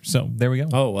 2024. So there we go.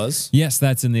 Oh, it was? Yes,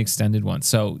 that's in the extended one.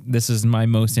 So this is my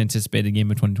most anticipated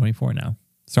game of 2024 now.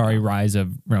 Sorry, Rise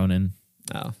of Ronin.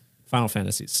 Oh, Final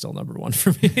Fantasy is still number one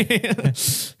for me.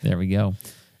 There we go.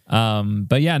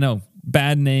 But yeah, no,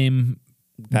 bad name.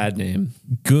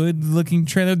 Good looking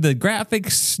trailer. The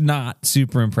graphics not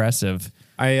super impressive.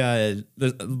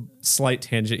 The slight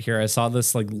tangent here. I saw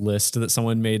this like list that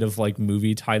someone made of like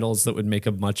movie titles that would make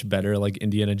a much better like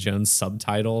Indiana Jones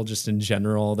subtitle. Just in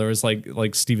general, there was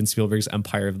like Steven Spielberg's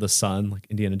Empire of the Sun, like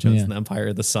Indiana Jones and the Empire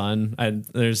of the Sun. And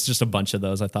there's just a bunch of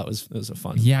those. I thought it was a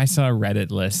fun. Yeah, I saw a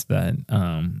Reddit list that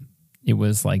it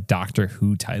was like Doctor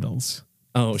Who titles.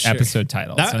 Oh, sure. Episode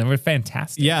titles. And they were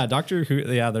fantastic. Yeah, Doctor Who.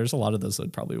 Yeah, there's a lot of those that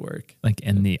would probably work. Like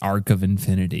in the Arc of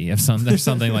Infinity or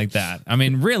something like that. I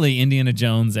mean, really, Indiana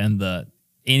Jones and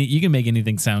you can make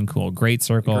anything sound cool. Great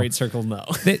Circle. No.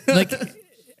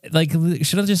 Like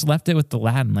should have just left it with the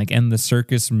Latin, like, and the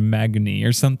Circus Magni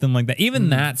or something like that.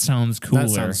 Even that sounds cooler. That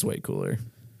sounds way cooler.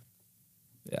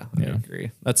 Yeah, I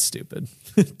agree. That's stupid.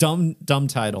 dumb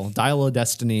title. Dial of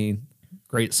Destiny,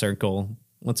 Great Circle.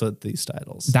 What's with these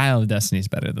titles? Dial of Destiny is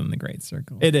better than the Great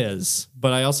Circle. It is,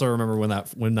 but I also remember when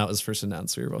that was first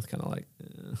announced, we were both kind of like,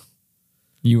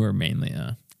 You were mainly,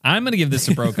 I'm going to give this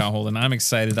a Brokaw Holden. I'm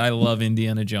excited. I love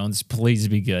Indiana Jones. Please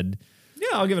be good. Yeah,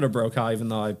 I'll give it a Brokaw, even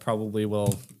though I probably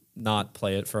will not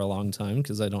play it for a long time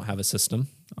because I don't have a system.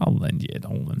 I'll lend you it,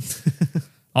 Holden.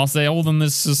 I'll say, Holden,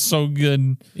 this is so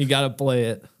good. You got to play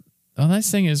it. Oh, nice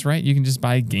thing is, right, you can just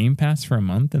buy Game Pass for a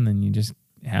month and then you just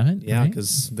have it. Yeah,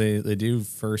 because they do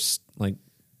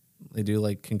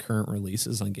concurrent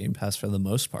releases on Game Pass for the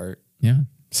most part. Yeah,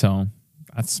 so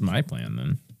that's my plan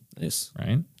then. Nice,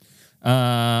 right?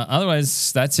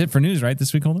 Otherwise, that's it for news, right?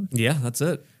 This week, Holden. Yeah, that's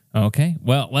it. Okay,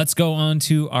 well, let's go on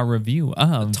to our review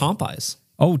of TOMP.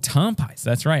 Oh, TOMP.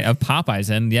 That's right, of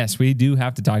Popeyes, and yes, we do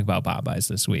have to talk about Popeyes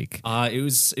this week. It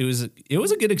was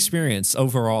a good experience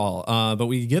overall, but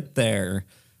we get there.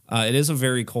 It is a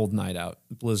very cold night out,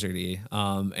 blizzardy,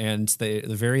 and they're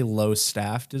very low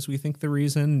staffed, as we think the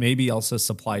reason. Maybe also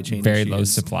supply chain very issues. Low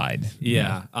supplied.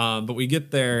 Yeah. But we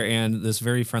get there, and this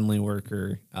very friendly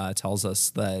worker tells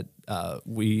us that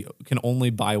we can only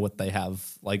buy what they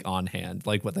have like on hand,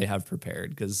 like what they have prepared,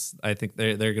 because I think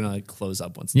they're gonna like close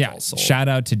up once it's all sold. Shout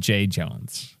out to Jay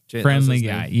Jones, friendly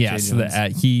guy. Yes,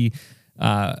 he.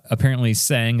 Apparently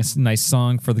sang a nice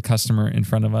song for the customer in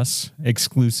front of us,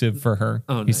 exclusive for her.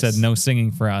 Oh, nice. He said no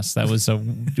singing for us. That was a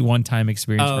one-time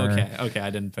experience for her. Okay,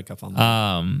 I didn't pick up on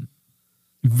that.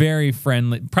 Very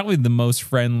friendly, probably the most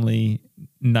friendly,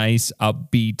 nice,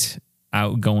 upbeat,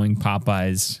 outgoing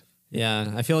Popeyes.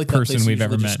 Yeah, I feel like person that place we've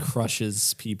ever just met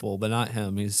crushes people, but not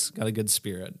him. He's got a good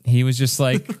spirit. He was just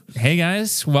like, "Hey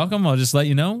guys, welcome. I'll just let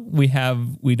you know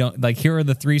here are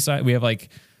the three sides. We have like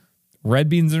red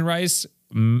beans and rice,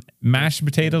 mashed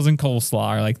potatoes, and coleslaw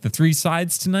are like the three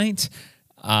sides tonight.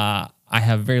 I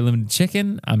have very limited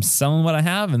chicken. I'm selling what I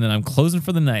have, and then I'm closing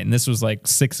for the night." And this was like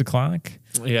 6:00.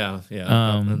 Yeah.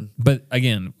 But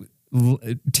again,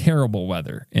 terrible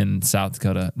weather in South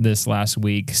Dakota this last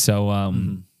week. So,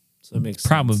 so it makes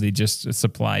probably sense. just a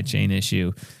supply chain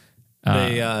issue.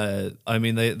 They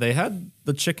had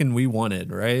the chicken we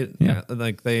wanted, right? Yeah.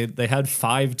 Like they had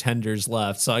 5 tenders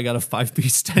left, so I got a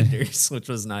 5-piece tenders, which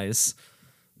was nice.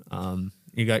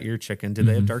 You got your chicken. Did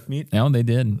they have dark meat? No, they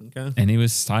did. Okay. And he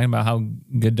was talking about how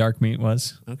good dark meat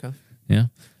was. Okay. Yeah.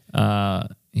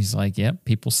 He's like, "Yep,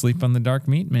 people sleep on the dark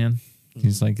meat, man."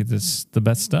 He's like, "It's the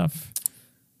best stuff."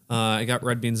 I got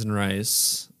red beans and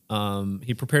rice.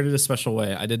 He prepared it a special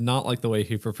way. I did not like the way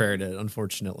he prepared it,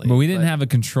 unfortunately. But we didn't have a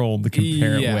control to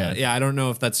compare it with. Yeah, I don't know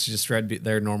if that's just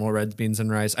their normal red beans and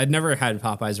rice. I'd never had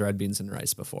Popeye's red beans and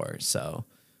rice before, so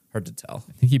hard to tell.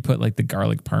 I think he put like the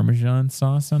garlic Parmesan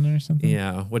sauce on it or something.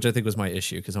 Yeah, which I think was my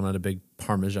issue because I'm not a big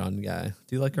Parmesan guy.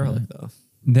 Do you like garlic though?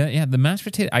 The mashed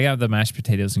potato. I got the mashed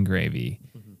potatoes and gravy.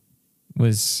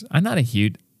 I'm not a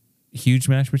huge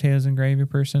mashed potatoes and gravy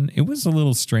person. It was a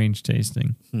little strange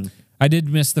tasting. I did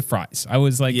miss the fries. I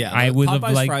was like, Yeah, I would have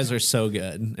Popeye's liked. fries are so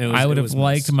good. I would have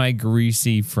liked my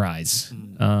greasy fries.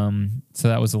 So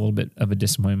that was a little bit of a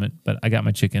disappointment, but I got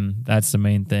my chicken. That's the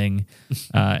main thing.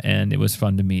 And it was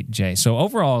fun to meet Jay. So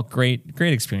overall, great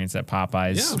experience at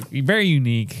Popeyes. Yeah. Very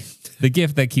unique. The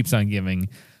gift that keeps on giving.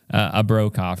 A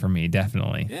brokaw for me,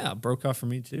 definitely. Yeah, brokaw for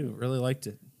me too. Really liked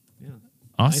it. Yeah.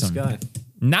 Awesome. Nice guy.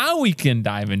 Now we can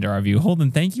dive into our review.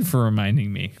 Holden, thank you for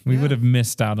reminding me. We would have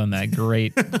missed out on that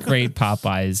great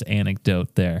Popeyes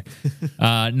anecdote there.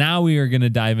 Now we are going to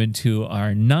dive into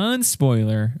our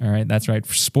non-spoiler, all right, that's right,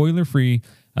 spoiler-free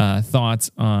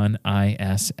thoughts on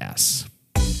I.S.S.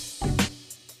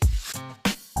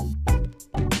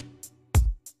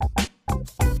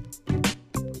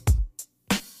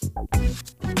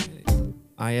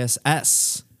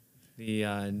 I.S.S.,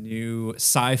 the new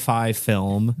sci-fi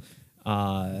film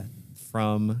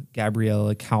from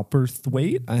Gabriella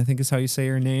Cowperthwaite, I think is how you say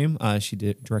her name. She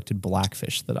directed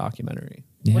Blackfish, the documentary.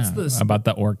 Yeah, What's this? about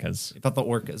the orcas. About the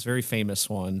orcas, very famous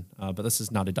one, but this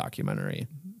is not a documentary.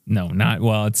 No,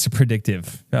 it's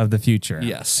predictive of the future.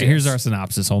 Yes. Here's our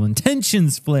synopsis, Holden.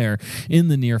 Tensions flare in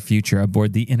the near future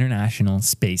aboard the International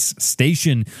Space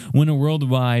Station when a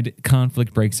worldwide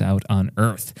conflict breaks out on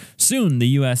Earth. Soon, the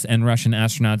U.S. and Russian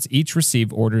astronauts each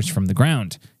receive orders from the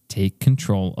ground. Take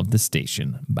control of the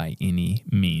station by any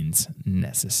means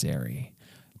necessary.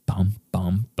 Bum,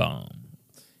 bum, bum.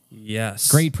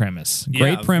 Yes. Great premise. Yeah,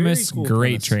 Great premise. very cool Great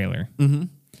premise. trailer. Mm-hmm.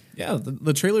 Yeah,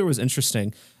 the trailer was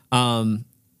interesting.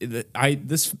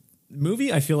 This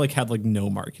movie I feel like had like no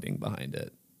marketing behind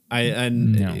it.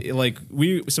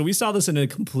 We saw this in a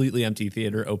completely empty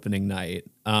theater opening night.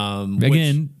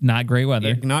 Again, not great weather.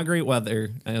 Yeah, not great weather.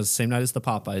 It was the same night as the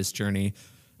Popeyes journey.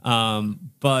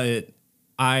 But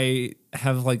I've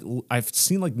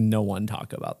seen like no one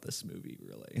talk about this movie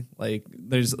really. Like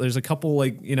there's a couple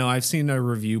I've seen a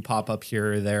review pop up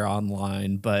here or there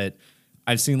online, but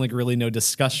I've seen like really no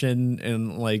discussion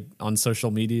in like on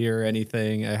social media or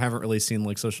anything. I haven't really seen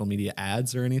like social media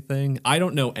ads or anything. I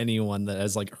don't know anyone that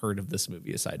has like heard of this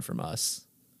movie aside from us,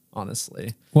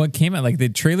 honestly. Well, it came out like the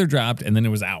trailer dropped and then it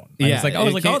was out. Yeah,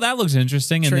 Oh, that looks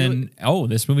interesting. And then,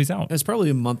 this movie's out. It's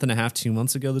probably a month and a half, 2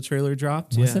 months ago the trailer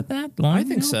dropped. Was it that long? I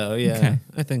think ago? so. Yeah, Okay.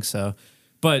 I think so.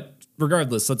 But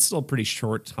regardless, that's still a pretty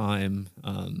short time.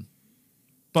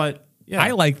 But yeah,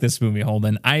 I like this movie,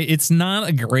 Holden. It's not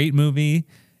a great movie.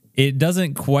 It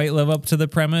doesn't quite live up to the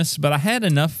premise, but I had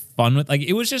enough fun with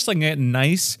it was just like a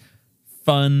nice,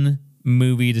 fun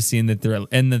movie to see in the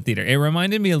theater. It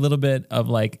reminded me a little bit of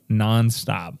like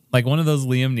Nonstop, like one of those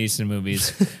Liam Neeson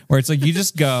movies where it's like you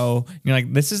just go, you're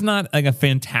like, this is not like a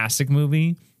fantastic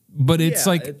movie, but it's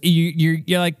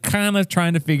you're like kind of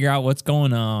trying to figure out what's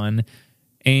going on,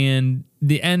 and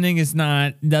the ending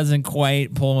doesn't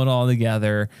quite pull it all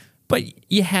together. But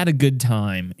you had a good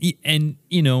time. And,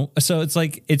 so it's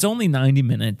like, it's only 90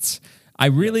 minutes. I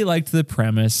really liked the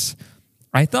premise.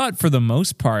 I thought for the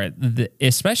most part,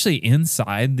 especially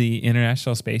inside the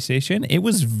International Space Station, it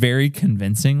was very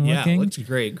convincing looking. Yeah, it looked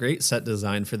great. Great set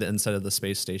design for the inside of the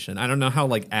space station. I don't know how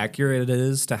like accurate it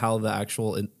is to how the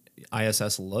actual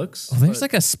ISS looks. Well, there's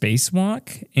like a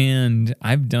spacewalk, and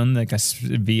I've done like a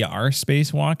VR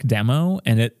spacewalk demo,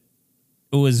 and it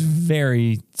was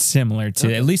very similar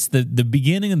to at least the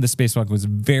beginning of the spacewalk was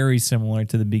very similar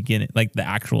to the beginning, like the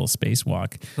actual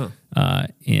spacewalk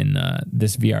in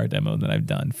this VR demo that I've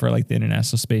done for like the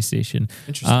International Space Station.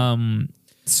 Interesting.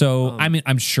 I mean,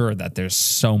 I'm sure that there's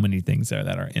so many things there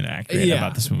that are inaccurate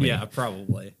about this movie. Yeah,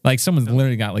 probably. Like someone's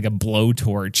literally got like a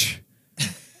blowtorch.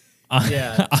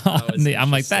 Yeah,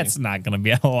 I'm like, that's not going to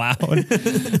be allowed.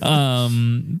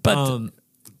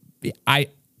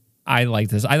 I like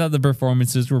this. I thought the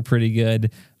performances were pretty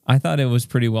good. I thought it was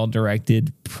pretty well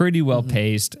directed, pretty well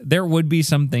paced. There would be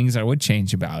some things I would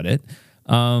change about it.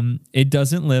 It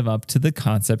doesn't live up to the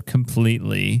concept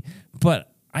completely,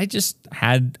 but I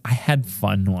had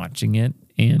fun watching it.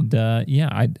 And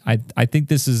I think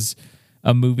this is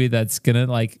a movie that's gonna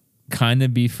like kind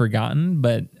of be forgotten,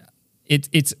 but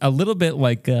it's a little bit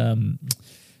like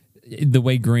the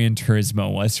way Gran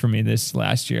Turismo was for me this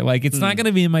last year. Like, it's not going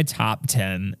to be in my top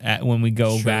 10 when we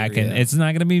go back, and it's not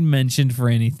going to be mentioned for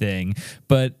anything,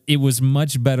 but it was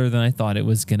much better than I thought it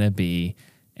was going to be,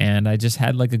 and I just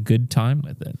had like a good time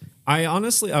with it. I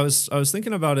honestly, I was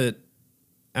thinking about it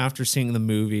after seeing the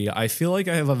movie. I feel like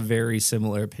I have a very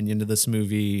similar opinion to this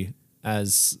movie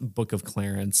as Book of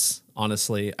Clarence.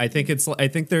 Honestly, I think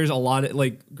there's a lot of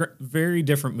like very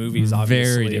different movies,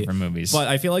 obviously, very different movies, but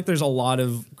I feel like there's a lot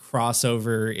of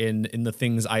crossover in the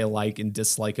things I like and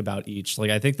dislike about each.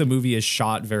 Like, I think the movie is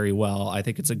shot very well. I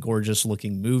think it's a gorgeous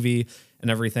looking movie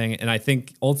and everything. And I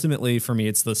think ultimately for me,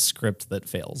 it's the script that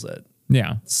fails it.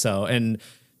 Yeah. So, and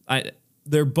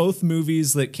they're both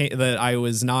movies that I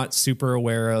was not super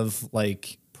aware of,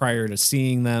 like, prior to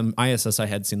seeing them. I.S.S. I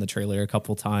had seen the trailer a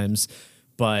couple times,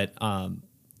 but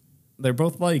they're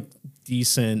both like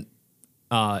decent,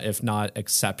 if not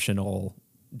exceptional,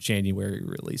 January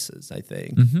releases, I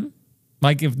think. Mm-hmm.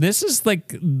 Like, if this is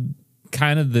like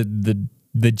kind of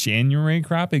the January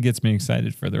crop, it gets me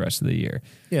excited for the rest of the year.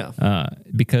 Yeah.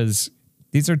 Because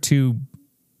these are two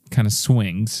kind of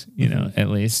swings, you know, at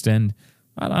least. And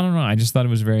I don't know. I just thought it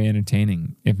was very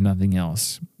entertaining, if nothing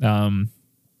else.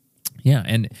 Yeah.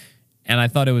 And I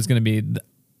thought it was going to be,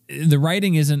 the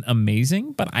writing isn't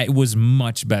amazing, but it was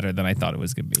much better than I thought it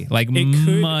was going to be. Like,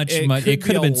 it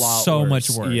could have been so much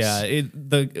worse. Yeah.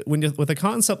 With a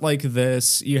concept like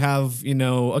this, you have, you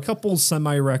know, a couple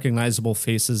semi-recognizable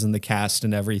faces in the cast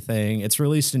and everything. It's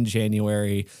released in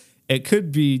January. It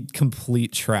could be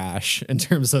complete trash in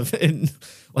terms of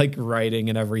like writing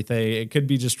and everything. It could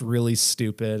be just really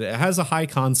stupid. It has a high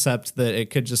concept that it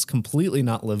could just completely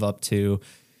not live up to.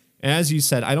 And as you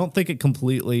said, I don't think it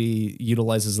completely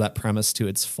utilizes that premise to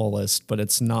its fullest, but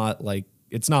it's not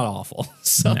awful.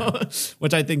 So, no.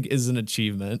 Which I think is an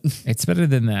achievement. It's better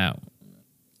than that.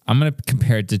 I'm going to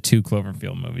compare it to 2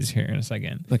 Cloverfield movies here in a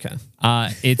second. Okay. I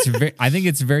think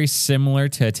it's very similar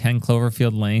to 10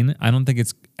 Cloverfield Lane. I don't think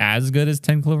it's as good as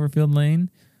 10 Cloverfield Lane,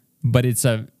 but it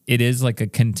is like a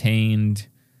contained,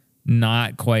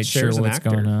 not quite sure what's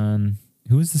going on.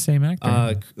 Who is the same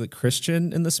actor? The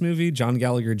Christian in this movie, John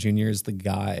Gallagher Jr. is the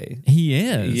guy. He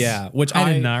is. Yeah, which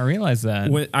I did not realize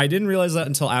that. I didn't realize that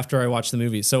until after I watched the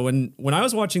movie. So when I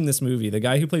was watching this movie, the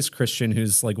guy who plays Christian,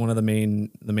 who's like one of the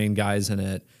main guys in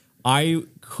it, I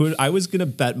was gonna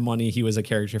bet money he was a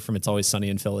character from It's Always Sunny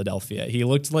in Philadelphia. He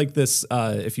looked like this.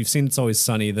 If you've seen It's Always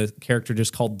Sunny, the character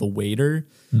just called the waiter,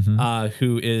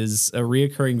 who is a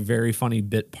reoccurring, very funny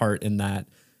bit part in that.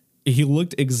 He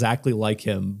looked exactly like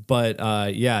him, but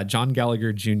John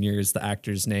Gallagher Jr. is the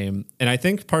actor's name, and I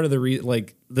think part of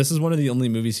the this is one of the only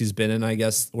movies he's been in, I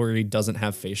guess, where he doesn't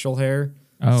have facial hair.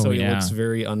 Oh, so he looks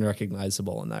very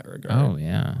unrecognizable in that regard. Oh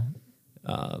yeah,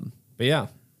 but yeah,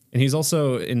 and he's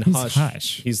also in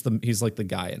Hush. He's like the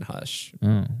guy in Hush,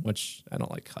 which I don't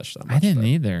like Hush that much. I didn't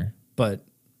either. But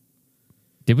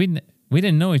did we? We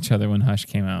didn't know each other when Hush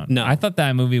came out. No, I thought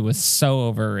that movie was so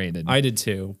overrated. I did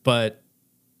too, but.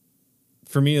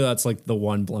 For me, that's like the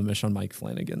one blemish on Mike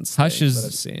Flanagan's Hush is, that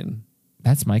I've seen.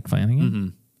 That's Mike Flanagan? Mm-hmm.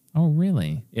 Oh,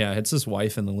 really? Yeah, it's his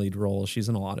wife in the lead role. She's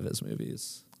in a lot of his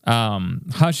movies.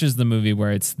 Hush is the movie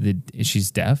where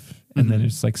she's deaf, and then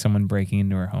it's like someone breaking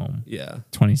into her home. Yeah.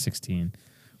 2016.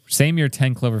 Same year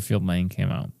 10 Cloverfield Lane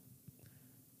came out.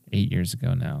 8 years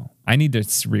ago now. I need to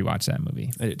rewatch that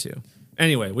movie. I do too.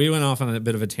 Anyway, we went off on a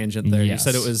bit of a tangent there. Yes.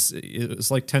 You said it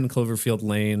was like 10 Cloverfield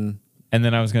Lane. And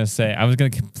then I was going to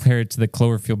compare it to the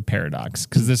Cloverfield Paradox,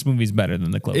 because this movie's better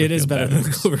than the Cloverfield Paradox. It is better than the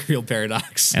Cloverfield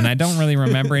Paradox. And I don't really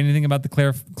remember anything about the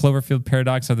Cloverfield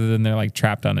Paradox other than they're like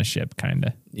trapped on a ship, kind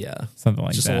of. Yeah. Something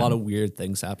like that. Just a lot of weird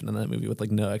things happen in that movie with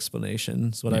like no explanation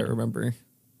is what I remember.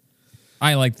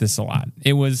 I like this a lot.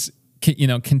 It was,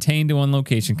 contained to one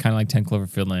location, kind of like 10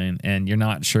 Cloverfield Lane, and you're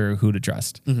not sure who to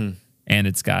trust. Mm-hmm. And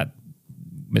it's got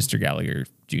Mr. Gallagher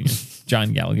Jr.,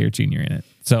 John Gallagher Jr. in it.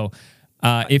 So...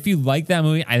 if you like that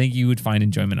movie, I think you would find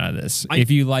enjoyment out of this.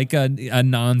 If you like a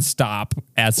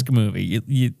nonstop-esque movie,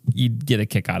 you'd get a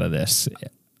kick out of this.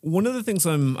 One of the things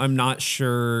I'm not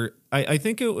sure,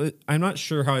 I'm not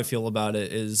sure how I feel about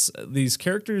it is these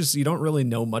characters, you don't really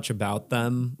know much about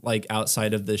them, like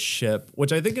outside of this ship,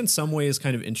 which I think in some ways is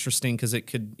kind of interesting because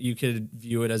you could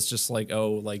view it as just like,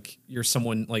 oh, like you're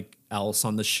someone like else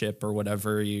on the ship or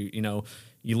whatever,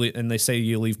 and they say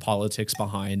you leave politics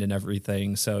behind and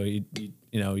everything. So,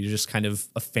 you're just kind of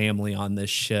a family on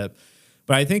this ship.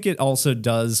 But I think it also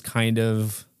does kind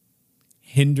of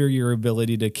hinder your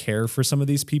ability to care for some of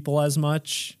these people as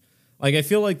much. Like, I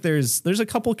feel like there's a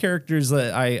couple characters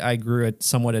that I grew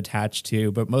somewhat attached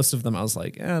to, but most of them I was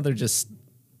like, they're just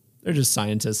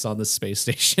scientists on the space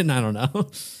station. I don't know.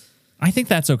 I think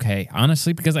that's okay,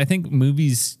 honestly, because I think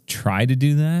movies try to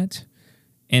do that,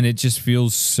 and it just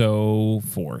feels so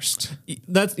forced.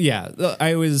 That's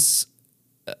I was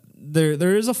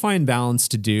there is a fine balance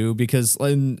to do because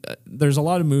there's a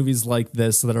lot of movies like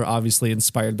this that are obviously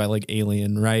inspired by like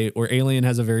Alien, right? Where Alien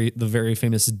has the very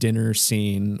famous dinner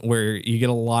scene where you get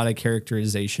a lot of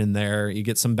characterization there, you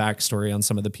get some backstory on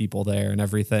some of the people there and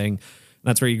everything.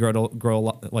 That's where you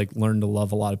learn to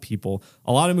love a lot of people.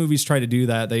 A lot of movies try to do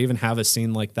that. They even have a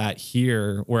scene like that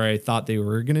here where I thought they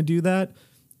were going to do that.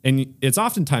 And it's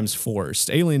oftentimes forced.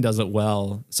 Alien does it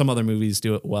well. Some other movies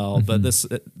do it well, but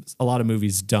a lot of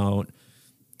movies don't.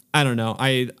 I don't know.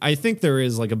 I think there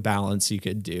is like a balance you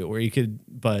could do where you could,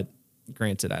 but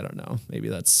granted, I don't know. Maybe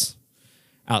that's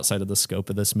outside of the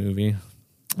scope of this movie.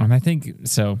 And I think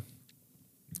so.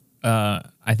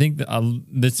 I think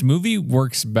this movie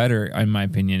works better, in my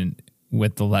opinion,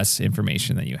 with the less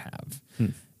information that you have.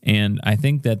 And I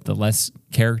think that the less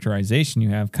characterization you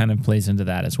have kind of plays into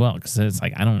that as well. Because it's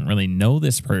like, I don't really know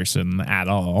this person at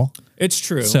all. It's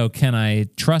true. So can I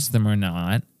trust them or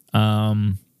not?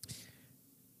 And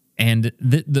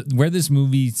where this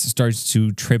movie starts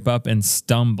to trip up and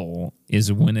stumble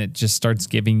is when it just starts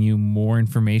giving you more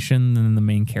information than the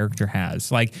main character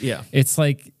has. Like, it's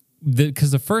like,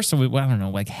 because the first, I don't know,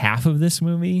 like half of this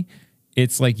movie,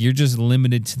 it's like you're just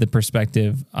limited to the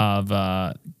perspective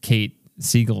of Kate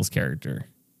Siegel's character.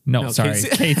 No, sorry.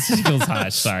 Kate Siegel's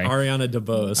Hush. Sorry. Ariana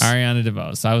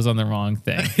DeBose. I was on the wrong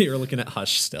thing. You're looking at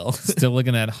Hush still. Still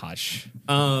looking at Hush.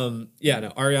 Ariana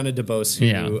DeBose,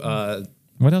 who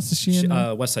what else is she in?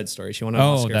 West Side Story. She won an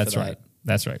Oscar that's for that. right.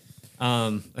 That's right.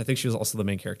 I think she was also the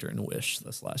main character in Wish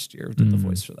this last year. Did the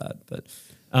voice for that. But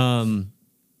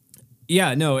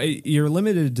you're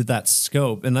limited to that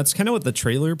scope, and that's kind of what the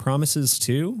trailer promises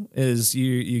too. Is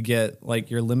you get like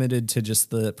you're limited to just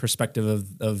the perspective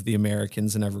of the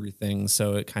Americans and everything,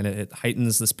 so it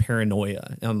heightens this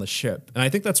paranoia on the ship, and I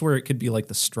think that's where it could be like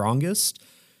the strongest.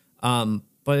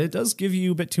 But it does give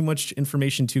you a bit too much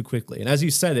information too quickly, and as you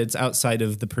said, it's outside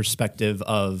of the perspective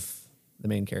of the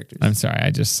main characters. I'm sorry, I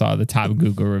just saw the top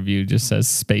Google review just says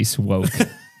space woke.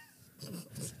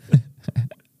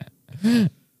 Their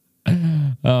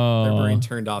brain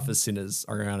turned off as soon as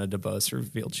Ariana DeBose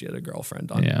revealed she had a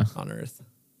girlfriend on Earth.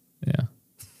 Yeah.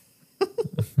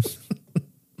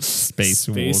 Space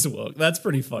woke. That's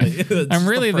pretty funny.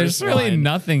 There's really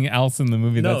nothing else in the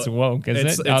movie that's woke,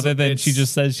 is it? Other than she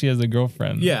just says she has a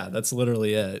girlfriend. Yeah, that's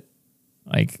literally it.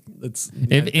 Like,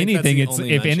 if anything,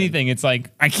 it's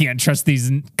like, I can't trust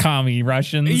these commie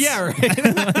Russians. Yeah, right.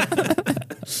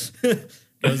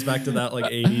 Goes back to that like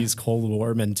 80s Cold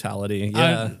War mentality.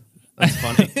 Yeah. That's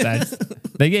funny.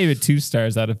 They gave it 2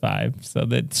 stars out of 5, so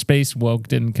that space woke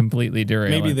didn't completely derail.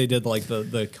 Maybe they did like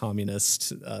the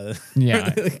communist.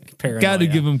 Paranoia. Got to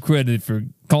give them credit for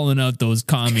calling out those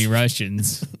commie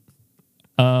Russians.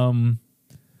 I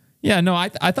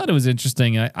thought it was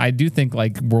interesting. I do think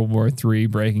like World War III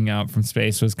breaking out from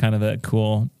space was kind of a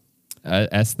cool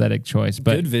aesthetic choice,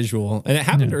 but good visual, and it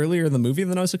happened earlier in the movie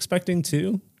than I was expecting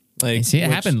too. Like, it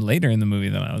happened later in the movie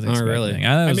than I was expecting. Oh, really?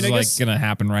 I thought it was going to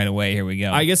happen right away. Here we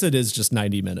go. I guess it is just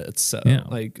 90 minutes, so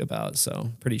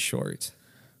pretty short.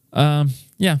 My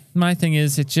thing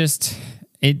is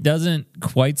it doesn't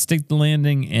quite stick the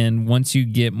landing, and once you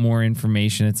get more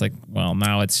information, it's like, well,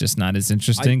 now it's just not as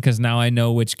interesting because now I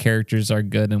know which characters are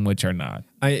good and which are not.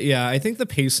 I think the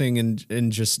pacing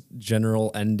and just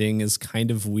general ending is kind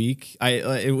of weak.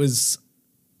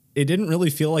 It didn't really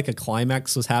feel like a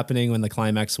climax was happening when the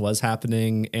climax was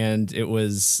happening, and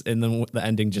then the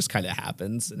ending just kind of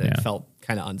happens, and it felt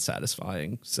kind of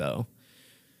unsatisfying. So,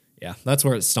 yeah, that's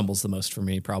where it stumbles the most for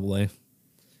me, probably.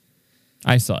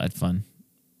 I still had fun.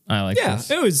 I like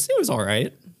this. It was all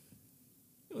right.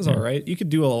 It was all right. You could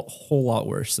do a whole lot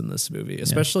worse than this movie,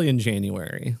 especially in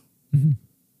January. Mm-hmm.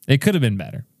 It could have been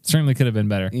better. Certainly could have been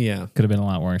better. Yeah. Could have been a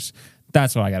lot worse.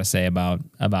 That's what I got to say about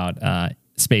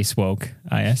Space Woke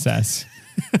I.S.S.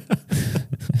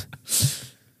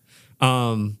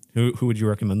 Who would you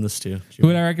recommend this to? Who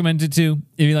would I recommend it to?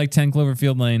 If you like 10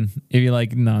 Cloverfield Lane, if you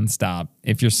like Nonstop,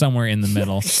 if you're somewhere in the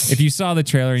middle, if you saw the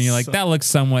trailer and you're like, that looks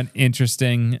somewhat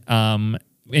interesting, and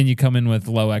you come in with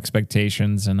low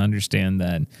expectations and understand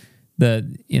that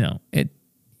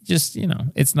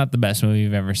it's not the best movie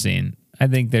you've ever seen. I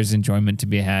think there's enjoyment to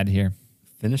be had here.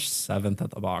 Finished 7th at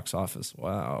the box office.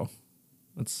 Wow.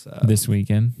 That's this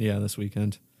weekend. Yeah, this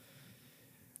weekend.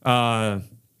 If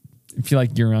you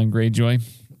like Euron Greyjoy.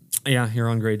 Yeah,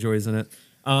 Euron Greyjoy's in it.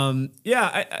 I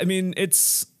mean,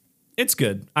 it's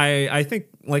good. I think,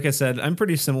 like I said, I'm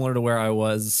pretty similar to where I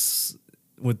was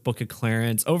with Book of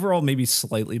Clarence. Overall, maybe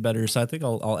slightly better. So I think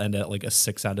I'll end at like a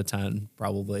 6 out of 10.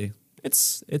 Probably.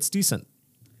 It's decent.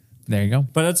 There you go.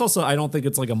 But it's also, I don't think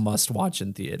it's like a must watch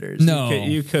in theaters. No.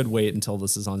 You could wait until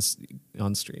this is on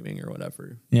streaming or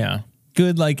whatever. Yeah.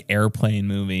 Good, like, airplane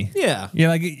movie. Yeah. Yeah,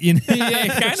 like, you know, yeah,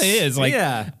 it kind of is. Like,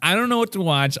 Yeah. I don't know what to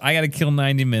watch. I got to kill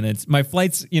 90 minutes. My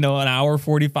flight's, an hour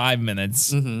 45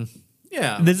 minutes. Mm-hmm.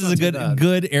 Yeah. This is a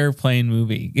good airplane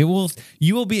movie. You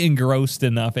will be engrossed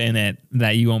enough in it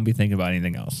that you won't be thinking about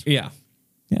anything else. Yeah.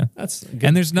 Yeah. That's good,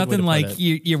 and there's good way nothing to put like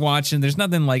it. you're watching. There's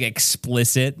nothing like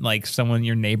explicit, like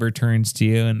your neighbor turns to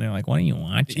you and they're like, "What are you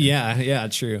watching?" Yeah,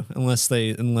 true. Unless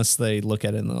they look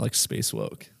at it and they're like space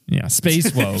woke. Yeah,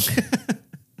 space woke.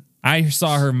 I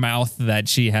saw her mouth that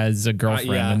she has a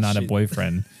girlfriend yeah, and not a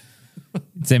boyfriend.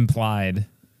 It's implied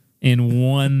in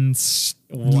one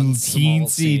small teensy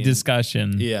scene.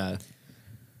 discussion. Yeah.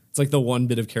 It's like the one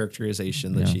bit of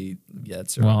characterization that she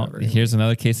gets. Or Well, whatever. here's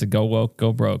another case of go woke,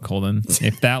 go broke, Holden.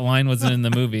 If that line wasn't in the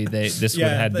movie, this would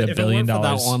have had $1 billion. For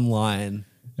that one line,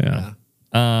 Yeah.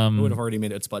 it would have already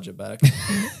made its budget back.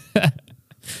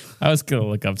 I was going to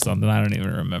look up something. I don't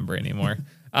even remember anymore.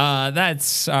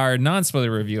 That's our non-spoiler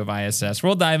review of I.S.S.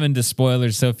 We'll dive into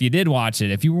spoilers. So if you did watch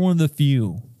it, if you were one of the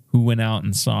few who went out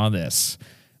and saw this,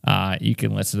 you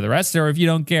can listen to the rest. Or if you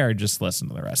don't care, just listen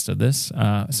to the rest of this.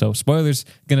 So spoilers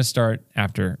going to start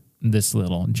after this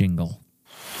little jingle.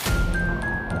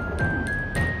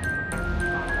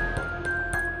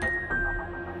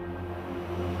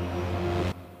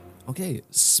 Okay,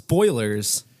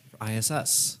 spoilers for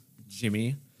I.S.S.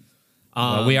 Jimmy.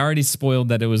 Well, we already spoiled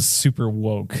that it was super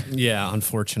woke. Yeah,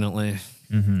 unfortunately.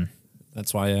 Mm-hmm.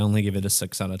 That's why I only give it a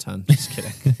 6 out of 10. Just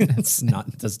kidding.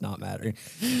 Does not matter.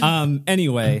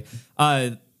 Anyway,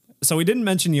 so we didn't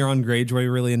mention Euron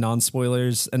Greyjoy really in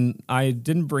non-spoilers, and I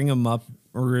didn't bring him up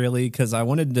really because I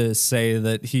wanted to say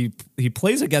that he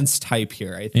plays against type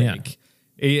here, I think.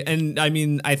 Yeah. And I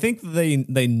mean, I think they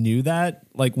knew that,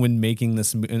 like, when making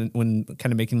this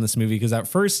movie, because at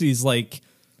first he's like,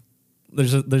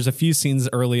 there's a few scenes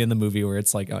early in the movie where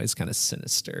it's like, oh, he's kind of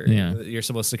sinister. Yeah. You're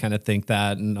supposed to kind of think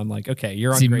that, and I'm like, okay,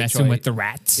 you're on. Is he Greyjoy. messing with the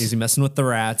rats? Is he messing with the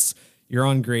rats? You're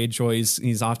on Greyjoy.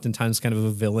 He's oftentimes kind of a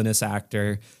villainous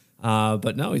actor,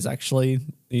 but no,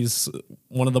 he's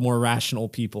one of the more rational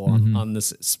people on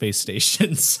this space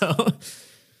station. So,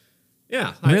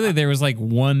 yeah, really, there was like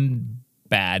one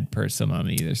bad person on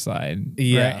either side.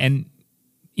 Yeah, right? And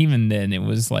even then, it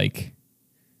was like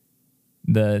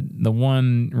the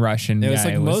one Russian guy. It was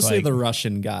like mostly the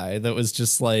Russian guy that was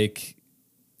just like,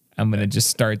 I'm gonna just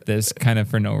start this kind of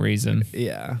for no reason.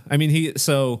 Yeah, I mean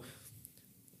so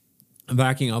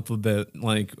backing up a bit,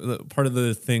 like part of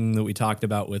the thing that we talked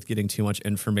about with getting too much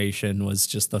information was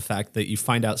just the fact that you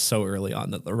find out so early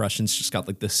on that the Russians just got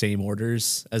like the same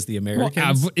orders as the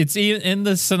Americans. Well, it's in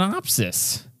the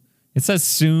synopsis. It says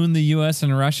soon the U.S.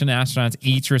 and Russian astronauts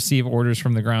each receive orders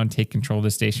from the ground, take control of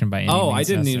the station by any means I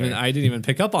didn't necessary. even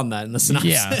pick up on that in the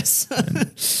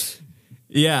synopsis.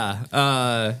 Yeah.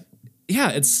 Yeah,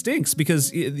 it stinks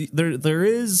because there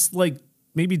is like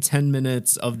maybe 10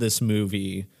 minutes of this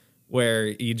movie where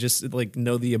you just like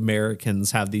know the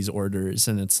Americans have these orders,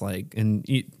 and it's like,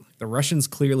 the Russians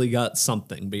clearly got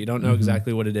something, but you don't know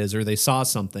exactly what it is, or they saw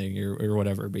something or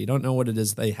whatever, but you don't know what it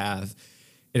is they have.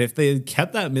 And if they had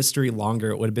kept that mystery longer,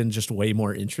 it would have been just way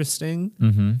more interesting.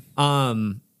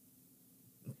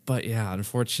 But yeah,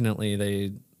 unfortunately,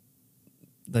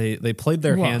 they played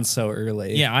their hand so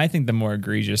early. Yeah, I think the more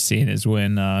egregious scene is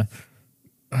when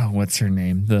what's her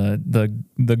name?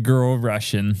 The girl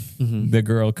Russian, the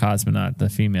girl cosmonaut, the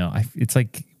female. It's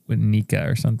like with Nika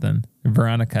or something,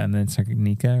 Veronica, and then it's like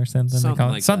Nika or something.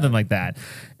 Something like that.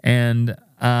 And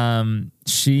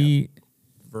she,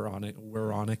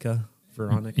 Veronica.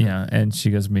 Yeah, and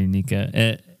she goes me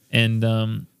Nika,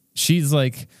 and she's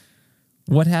like,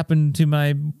 "What happened to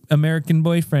my American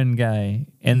boyfriend guy?"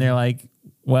 And they're like,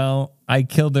 "Well, I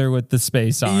killed her with the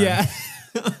space arm." Yeah.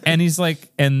 And he's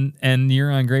like, and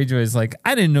Euron Greyjoy is like,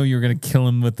 "I didn't know you were going to kill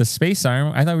him with the space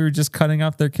arm. I thought we were just cutting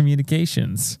off their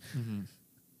communications."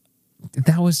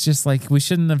 That was just like, we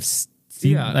shouldn't have seen.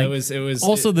 Yeah, like, it was.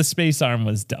 Also, the space arm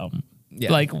was dumb.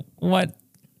 Yeah. Like, what?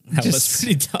 That was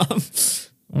pretty dumb.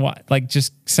 What? Like,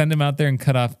 just send him out there and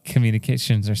cut off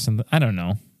communications or something. I don't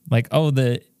know. Like, oh,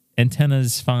 the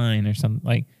antenna's fine or something.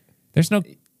 Like, there's no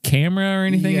camera or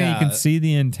anything that you can see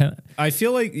the antenna. I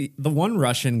feel like the one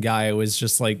Russian guy was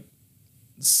just like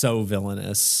so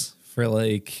villainous for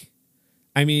like,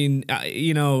 I mean,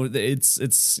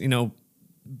 it's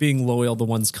being loyal to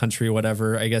one's country or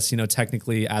whatever. I guess,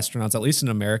 technically astronauts, at least in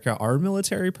America, are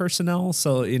military personnel.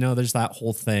 So, there's that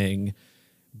whole thing.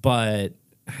 But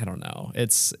I don't know.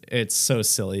 It's so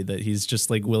silly that he's just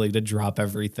like willing to drop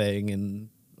everything, and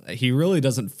he really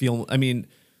doesn't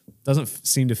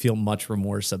seem to feel much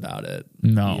remorse about it.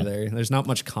 No. Either. There's not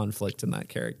much conflict in that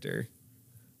character,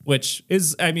 which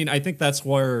is, I think that's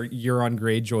where Euron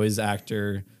Greyjoy's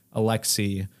actor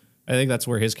Alexei, I think that's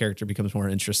where his character becomes more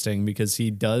interesting, because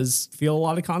he does feel a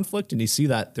lot of conflict, and you see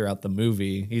that throughout the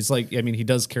movie. He's like, he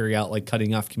does carry out like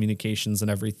cutting off communications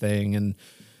and everything, and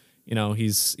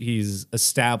he's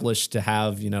established to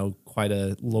have quite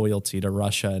a loyalty to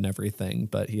Russia and everything,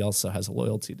 but he also has a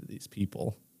loyalty to these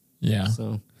people. Yeah.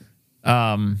 So,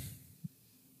 yeah,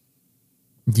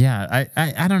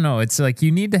 I don't know. It's like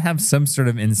you need to have some sort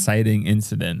of inciting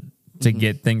incident to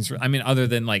get things. Other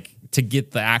than like to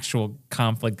get the actual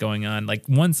conflict going on. Like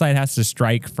one side has to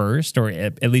strike first, or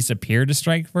at least appear to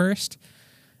strike first.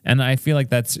 And I feel like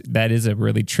that is a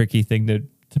really tricky thing to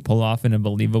pull off in a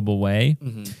believable way.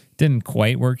 Didn't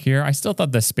quite work here. I still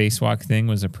thought the spacewalk thing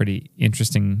was a pretty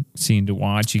interesting scene to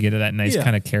watch. You get that nice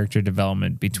kind of character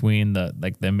development between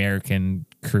the American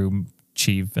crew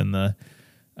chief and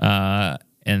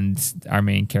and our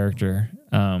main character.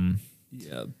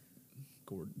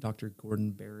 Dr.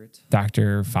 Gordon Barrett.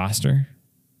 Dr. Foster.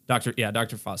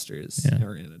 Dr. Foster is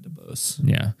Ariana DeBose.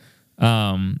 Yeah.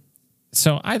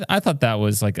 So I thought that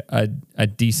was like a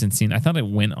decent scene. I thought it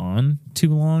went on too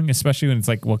long, especially when it's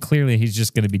like, well, clearly he's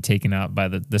just going to be taken out by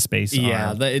the space.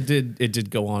 Yeah, it did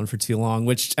go on for too long,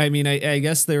 which I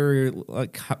guess they were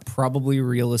like probably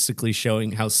realistically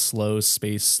showing how slow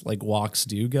space like walks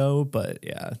do go, but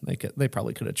yeah, like they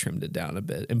probably could have trimmed it down a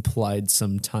bit, implied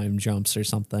some time jumps or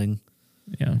something.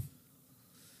 Yeah.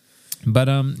 But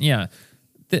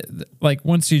like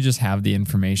once you just have the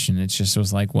information, it just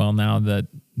was like, well, now the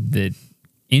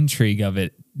intrigue of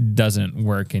it doesn't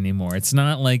work anymore. It's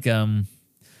not like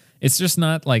it's just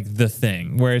not like The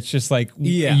Thing, where it's just like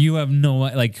you have no,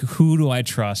 like, who do I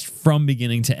trust from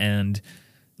beginning to end,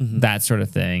 that sort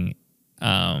of thing.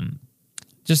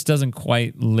 Just doesn't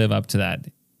quite live up to that.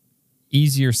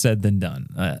 Easier said than done.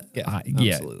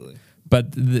 Absolutely. But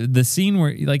the scene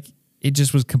where like it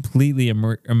just was completely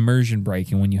immersion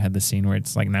breaking when you had the scene where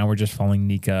it's like, now we're just following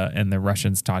Nika and the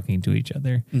Russians talking to each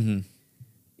other in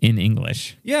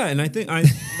English. Yeah, and I think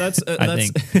that's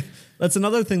that's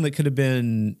another thing that could have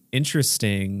been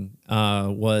interesting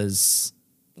was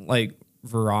like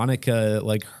Veronica,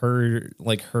 like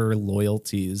her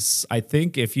loyalties. I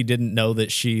think if you didn't know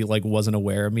that she like wasn't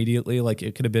aware immediately, like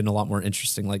it could have been a lot more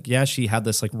interesting. Like, yeah, she had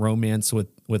this like romance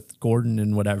with Gordon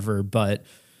and whatever, but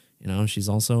she's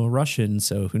also a Russian,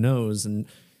 so who knows? And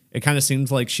it kind of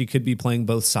seemed like she could be playing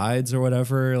both sides or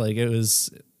whatever. Like it was,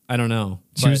 I don't know.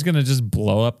 She was going to just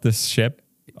blow up this ship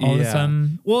all of a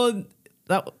sudden. Well,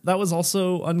 that was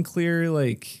also unclear.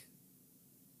 Like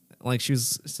she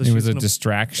was. So it was a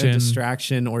distraction. A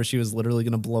distraction, or she was literally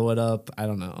going to blow it up. I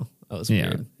don't know. That was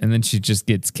weird. And then she just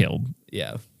gets killed.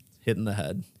 Yeah, hit in the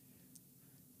head.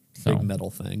 So, big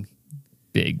metal thing.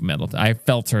 Big metal. I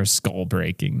felt her skull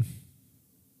breaking.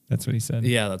 That's what he said.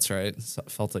 Yeah, that's right.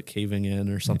 Felt it caving in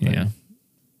or something. Yeah.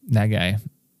 That guy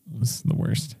was the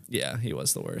worst. Yeah, he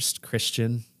was the worst.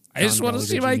 Christian. I just want to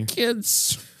see my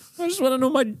kids. I just want to know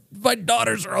my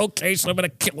daughters are okay, so I'm going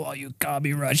to kill all you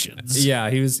commie Russians. Yeah,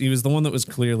 he was the one that was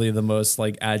clearly the most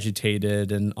like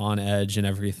agitated and on edge and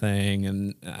everything.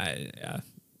 And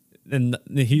and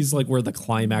he's like where the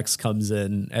climax comes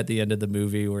in at the end of the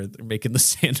movie where they're making the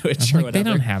sandwich or whatever. They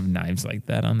don't have knives like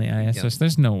that on the I.S.S. Yeah.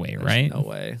 There's no way, right? No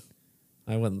way.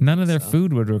 I wouldn't. None of their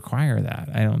food would require that,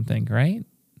 I don't think, right?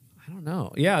 I don't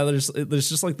know. Yeah, there's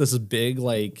just like this big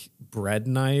like bread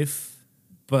knife,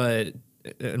 but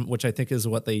which I think is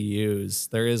what they use.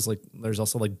 There's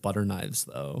also like butter knives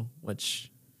though,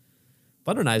 which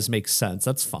butter knives make sense.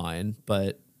 That's fine,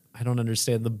 but I don't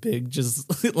understand the big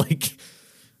just like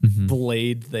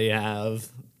blade they have.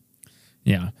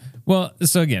 Yeah. Well,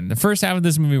 so again, the first half of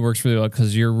this movie works really well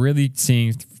because you're really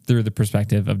seeing through the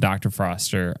perspective of Dr.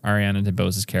 Foster, Ariana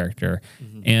DeBose's character.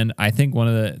 And I think one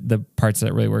of the parts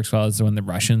that really works well is when the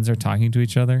Russians are talking to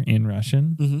each other in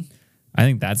Russian. I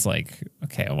think that's like,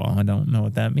 okay, well, I don't know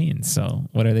what that means. So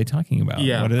what are they talking about?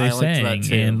 Yeah, what are they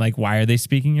saying? And like, why are they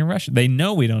speaking in Russian? They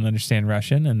know we don't understand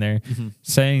Russian and they're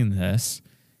saying this.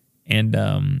 And,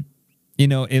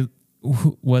 it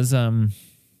was,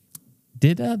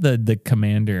 did the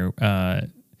commander,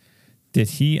 did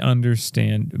he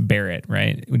understand Barrett,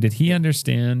 right? Did he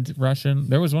understand Russian?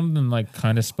 There was one of them like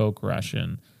kind of spoke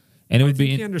Russian. And I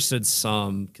think he understood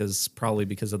some probably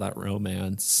because of that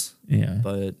romance. Yeah.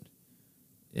 But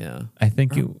yeah. I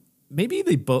think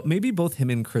maybe both him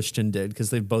and Christian did because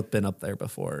they've both been up there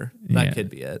before. That could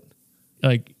be it.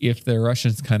 Like if the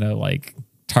Russians kind of like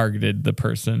targeted the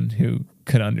person who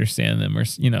could understand them, or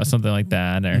something like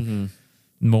that, or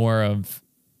more of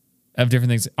different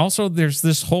things. Also, there's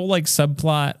this whole like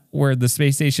subplot where the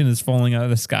space station is falling out of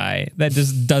the sky that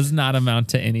just does not amount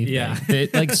to anything. Yeah.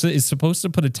 It it's supposed to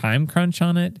put a time crunch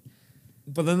on it,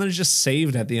 but then they're just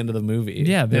saved at the end of the movie.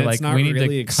 Yeah, they're like, we need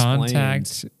really to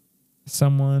contact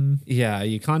someone. Yeah,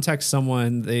 you contact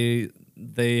someone.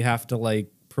 They have to like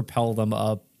propel them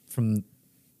up from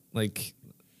like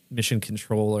mission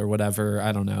control or whatever.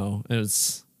 I don't know. It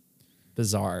was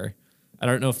bizarre. I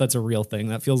don't know if that's a real thing.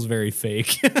 That feels very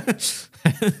fake, but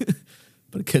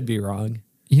it could be wrong.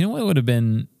 You know what would have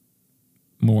been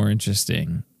more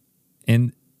interesting?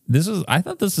 And I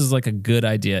thought this was like a good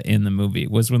idea in the movie,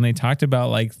 was when they talked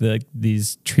about like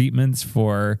these treatments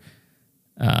for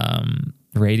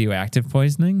radioactive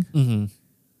poisoning. Mm-hmm.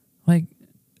 Like,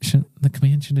 the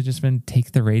command should have just been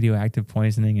take the radioactive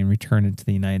poisoning and return it to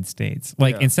the United States.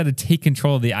 Like, instead of take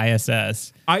control of the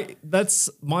ISS. That's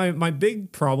my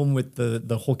big problem with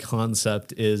the whole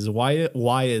concept is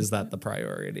why is that the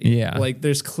priority? Yeah. Like,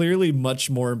 there's clearly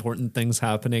much more important things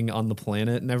happening on the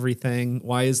planet and everything.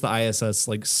 Why is the ISS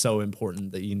like so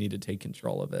important that you need to take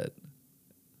control of it?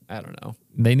 I don't know.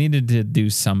 They needed to do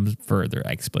some further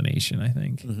explanation, I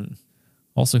think. Mm-hmm.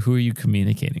 Also, who are you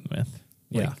communicating with?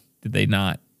 Like, Yeah. Did they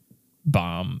not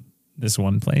bomb this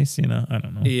one place? I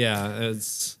don't know. Yeah,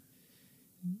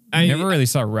 I never really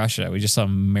saw Russia. We just saw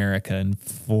America in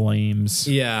flames.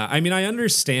 Yeah, I mean, I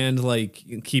understand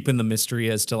like keeping the mystery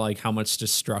as to like how much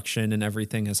destruction and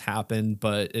everything has happened,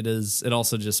 but it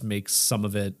also just makes some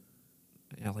of it,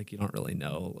 like you don't really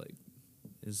know, like,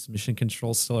 is Mission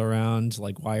Control still around?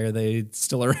 Like, why are they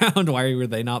still around? Why were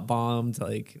they not bombed?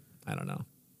 Like, I don't know.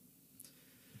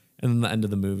 And then the end of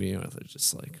the movie, they're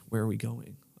just like, where are we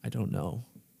going? I don't know.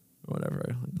 Or whatever.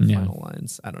 Like the final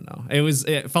lines. I don't know.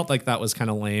 It felt like that was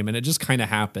kind of lame, and it just kind of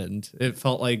happened. It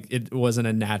felt like it wasn't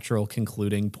a natural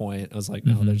concluding point. I was like,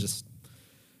 no, they're just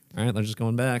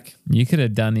going back. You could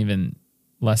have done even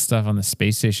less stuff on the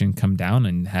space station, come down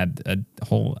and had a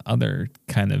whole other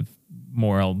kind of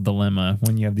moral dilemma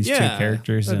when you have these two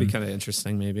characters. That'd be kind of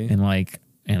interesting, maybe. And like,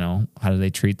 how do they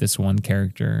treat this one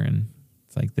character? And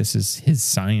it's like, this is his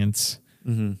science.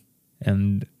 Mm-hmm.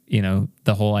 And,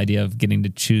 the whole idea of getting to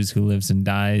choose who lives and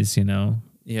dies,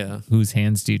 Yeah. whose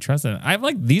hands do you trust in? I'm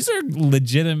like, these are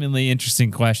legitimately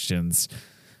interesting questions.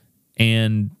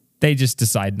 And they just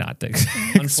decide not to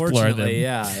explore them.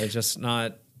 Yeah. It's just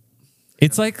not.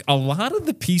 It's like a lot of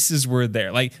the pieces were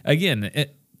there. Like, again,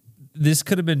 this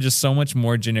could have been just so much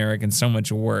more generic and so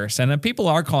much worse. And people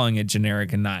are calling it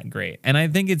generic and not great. And I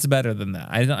think it's better than that.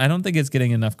 I don't think it's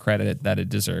getting enough credit that it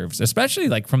deserves, especially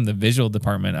like from the visual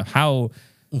department of how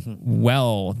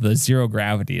well the zero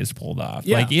gravity is pulled off.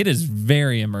 Yeah. Like, it is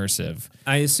very immersive.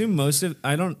 I assume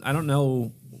I don't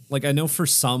know. Like, I know for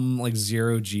some like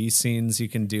 0G scenes, you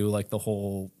can do like the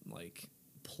whole like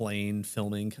plane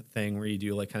filming thing where you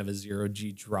do like kind of a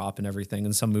 0G drop and everything.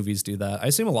 And some movies do that. I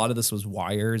assume a lot of this was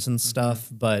wires and stuff,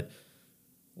 but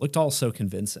looked all so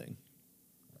convincing.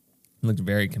 It looked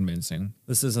very convincing.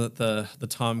 This isn't the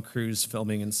Tom Cruise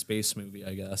filming in space movie,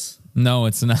 I guess. No,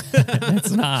 it's not.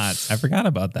 It's not. I forgot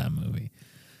about that movie.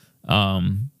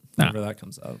 Whenever that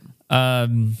comes out.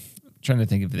 Trying to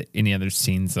think of any other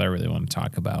scenes that I really want to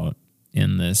talk about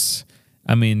in this.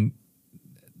 I mean,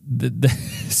 the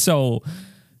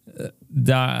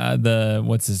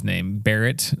what's his name?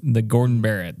 Barrett, the Gordon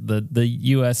Barrett, the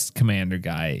U.S. commander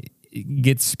guy,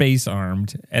 gets space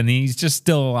armed, and he's just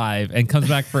still alive and comes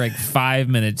back for like 5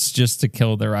 minutes just to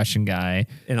kill the Russian guy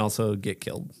and also get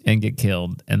killed. And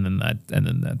then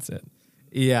that's it.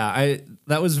 Yeah,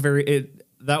 that was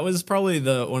probably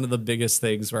one of the biggest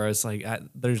things where I was like,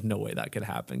 there's no way that could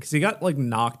happen, because he got like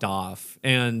knocked off.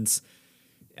 And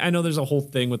I know there's a whole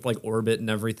thing with like orbit and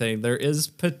everything. There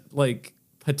is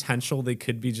potential they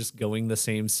could be just going the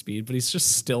same speed, but he's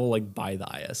just still like by the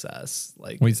ISS.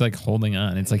 Like, well, he's like holding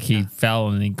on. It's like he fell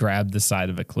and he grabbed the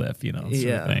side of a cliff, sort of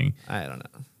thing. I don't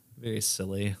know. Very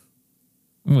silly.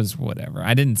 It was whatever.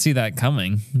 I didn't see that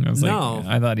coming. I was like,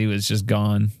 I thought he was just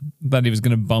gone. I thought he was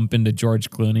going to bump into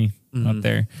George Clooney up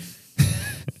there.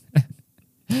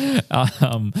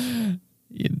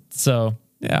 So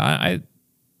yeah,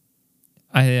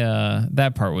 I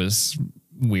that part was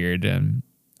weird, and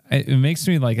it makes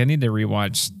me like I need to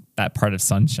rewatch that part of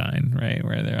Sunshine, right,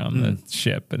 where they're on the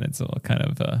ship, and it's a kind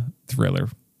of a thriller.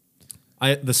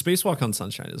 The spacewalk on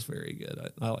Sunshine is very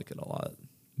good. I like it a lot.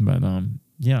 But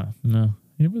yeah, no,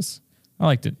 it was. I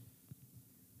liked it.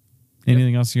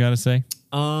 Anything else you got to say?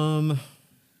 Gosh,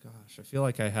 I feel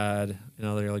like I had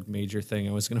another like major thing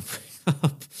I was gonna bring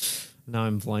up. Now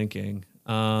I'm blanking.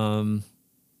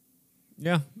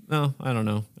 Yeah, no, I don't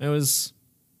know. It was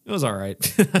all right.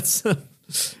 It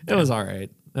was all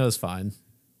right. It was fine.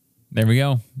 There we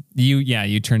go.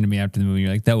 You turned to me after the movie.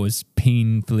 You're like, that was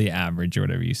painfully average or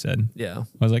whatever you said. Yeah.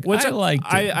 I was like, I liked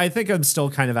it. I think I'm still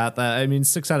kind of at that. I mean,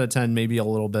 6 out of 10, maybe a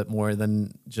little bit more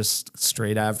than just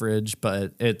straight average,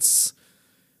 but it's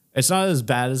not as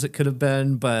bad as it could have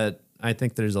been, but I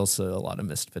think there's also a lot of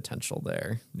missed potential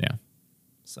there. Yeah.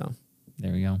 So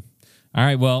there we go. All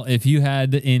right. Well, if you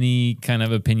had any kind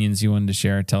of opinions you wanted to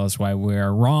share, tell us why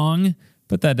we're wrong.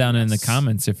 Put that down in the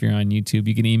comments. If you're on YouTube,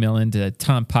 you can email into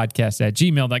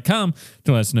tompodcast@gmail.com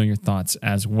to let us know your thoughts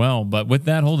as well. But with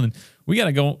that, Holden, we got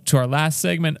to go to our last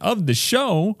segment of the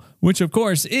show, which of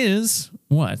course is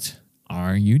What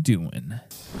Are You Doing?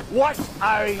 What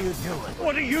are you doing?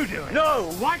 What are you doing? No,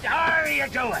 what are you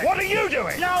doing? What are you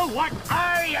doing? No, what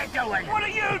are you doing? What are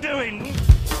you doing?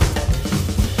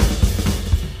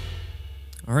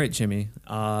 All right, Jimmy.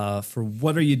 For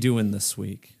what are you doing this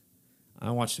week? I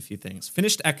watched a few things.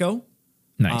 Finished Echo.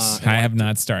 Nice. I have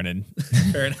not started.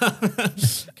 Fair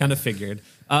enough. Kind of figured.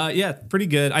 Yeah, pretty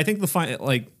good. I think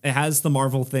it has the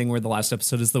Marvel thing where the last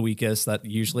episode is the weakest. That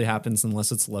usually happens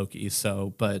unless it's Loki.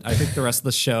 So, but I think the rest of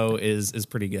the show is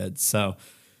pretty good. So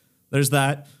there's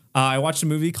that. I watched a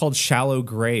movie called Shallow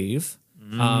Grave,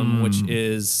 which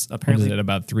is apparently Is it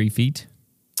about 3 feet?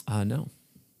 No,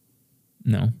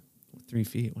 3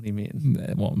 feet. What do you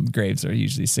mean? Well, graves are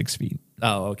usually 6 feet.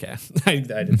 Oh, okay. I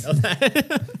didn't know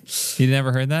that. You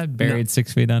never heard that? Buried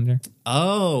 6 feet under?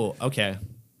 Oh, okay.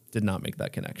 Did not make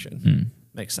that connection.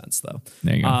 Makes sense, though.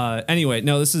 There you go. Anyway,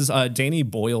 no, this is Danny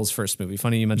Boyle's first movie.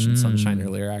 Funny you mentioned Sunshine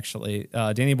earlier, actually.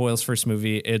 Danny Boyle's first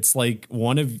movie. It's like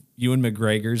one of Ewan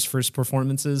McGregor's first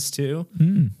performances, too.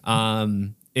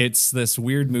 It's this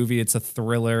weird movie. It's a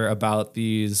thriller about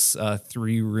these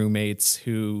 3 roommates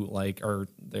who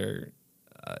they're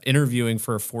interviewing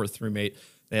for a 4th roommate.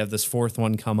 They have this 4th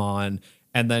one come on,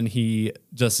 and then he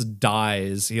just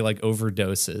dies. He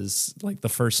overdoses the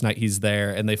first night he's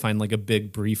there, and they find a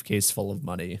big briefcase full of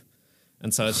money.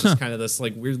 And so it's just kind of this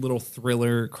weird little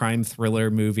crime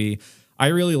thriller movie. I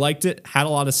really liked it. Had a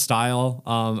lot of style.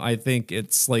 I think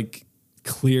it's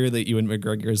clear that Ewan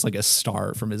McGregor is a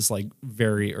star from his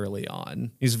very early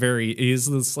on. He's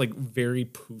this very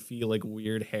poofy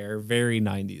weird hair, very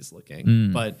 90s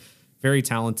looking, but very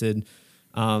talented.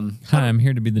 Hi, I'm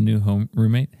here to be the new home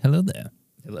roommate. Hello there.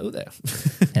 Hello there.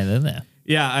 Hello there.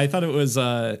 Yeah, I thought it was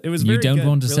very You don't good.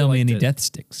 want to Really sell me any liked it. death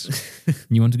sticks.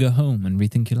 You want to go home and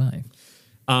rethink your life.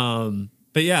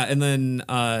 But yeah, and then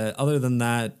other than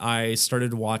that, I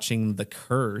started watching The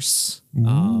Curse,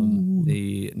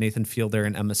 the Nathan Fielder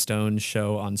and Emma Stone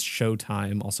show on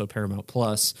Showtime, also Paramount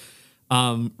Plus.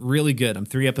 Really good. I'm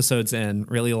 3 episodes in,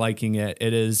 really liking it.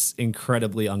 It is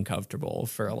incredibly uncomfortable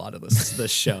for a lot of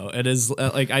this show. It is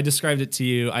I described it to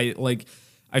you.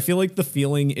 I feel like the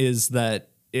feeling is that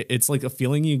it's like a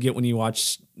feeling you get when you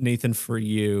watch Nathan For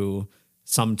You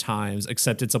sometimes,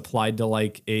 except it's applied to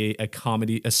a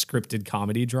scripted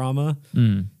comedy drama.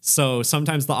 So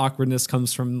sometimes the awkwardness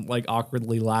comes from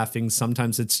awkwardly laughing.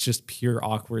 Sometimes it's just pure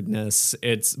awkwardness.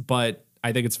 But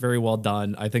I think it's very well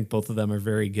done. I think both of them are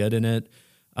very good in it.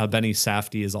 Benny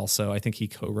Safdie is also, I think he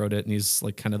co-wrote it, and he's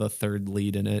kind of the 3rd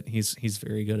lead in it. He's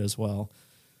very good as well.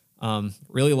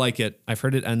 Really like it. I've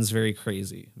heard it ends very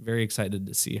crazy. Very excited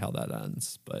to see how that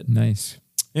ends. But Nice.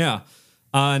 yeah.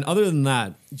 And other than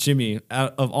that, Jimmy,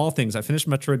 of all things, I finished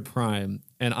Metroid Prime,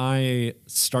 and I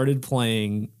started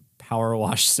playing Power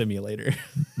Wash Simulator.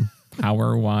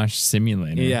 Power Wash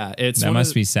Simulator. Yeah, that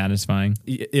must be satisfying.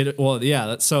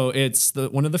 So it's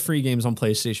one of the free games on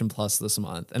PlayStation Plus this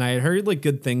month, and I had heard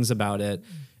good things about it.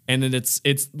 And then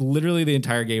it's literally the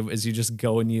entire game is you just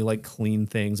go and you clean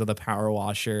things with a power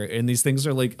washer, and these things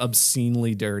are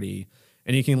obscenely dirty,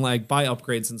 and you can buy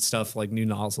upgrades and stuff new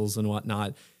nozzles and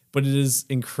whatnot. But it is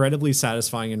incredibly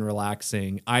satisfying and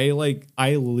relaxing. I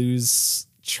lose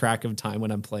track of time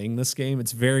when I'm playing this game.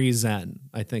 It's very zen,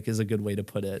 I think is a good way to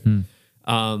put it.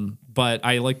 But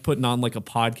I putting on a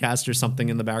podcast or something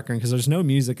in the background because there's no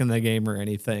music in the game or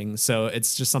anything. So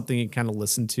it's just something you kind of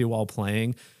listen to while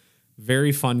playing.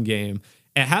 Very fun game.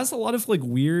 It has a lot of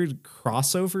weird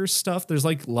crossover stuff. There's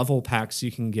level packs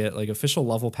you can get, official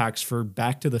level packs for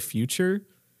Back to the Future,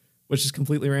 which is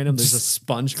completely random. There's a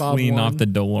SpongeBob Clean one. off the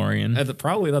DeLorean.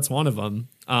 Probably that's one of them.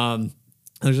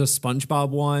 There's a SpongeBob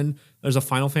one. There's a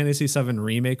Final Fantasy VII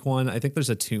Remake one. I think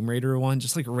there's a Tomb Raider one.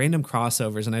 Just random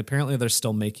crossovers, and apparently they're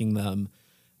still making them.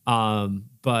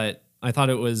 But I thought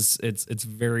it's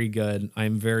very good.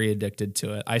 I'm very addicted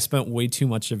to it. I spent way too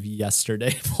much of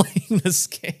yesterday playing this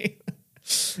game.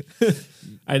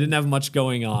 I didn't have much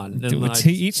going on. And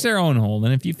To each their own,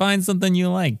 Holden. If you find something you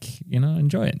like,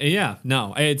 enjoy it. yeah,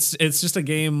 no, it's just a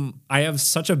game. I have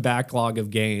such a backlog of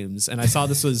games, and I saw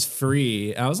this was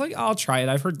free. And I was like, I'll try it.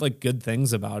 I've heard like good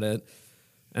things about it,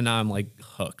 and now I'm like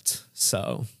hooked.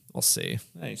 So we'll see.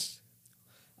 Nice.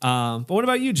 But what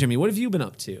about you, Jimmy? What have you been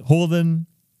up to? Holden,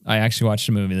 I actually watched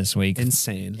a movie this week.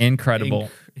 Insane. Incredible.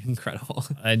 Incredible.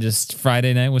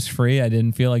 Friday night was free. I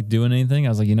didn't feel like doing anything. I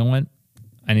was like, you know what?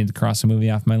 I need to cross a movie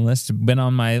off my list. Been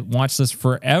on my watch list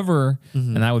forever,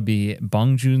 and that would be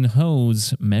Bong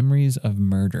Joon-ho's Memories of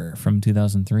Murder from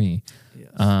 2003.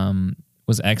 Yes.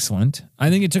 Was excellent. I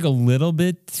think it took a little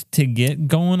bit to get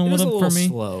going It was a for little me.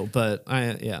 slow, but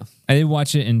I did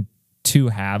watch it in 2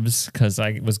 halves because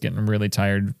I was getting really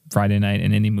tired Friday night.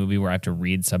 And any movie where I have to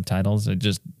read subtitles,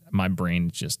 my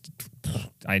brain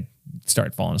I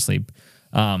start falling asleep.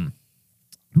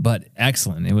 But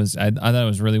excellent. I thought it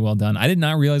was really well done. I did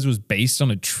not realize it was based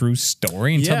on a true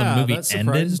story until the movie that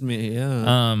surprised ended. me.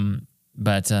 Yeah.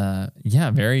 But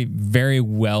very, very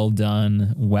well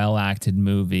done, well acted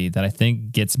movie that I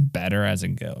think gets better as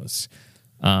it goes.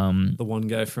 The one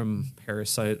guy from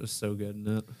Parasite was so good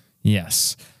in it.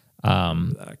 Yes.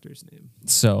 The actor's name.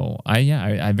 So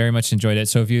I very much enjoyed it.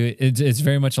 So it's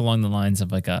very much along the lines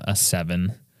of like a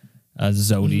 7.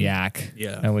 Zodiac,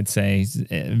 I would say,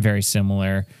 very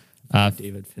similar.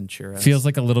 David Fincher feels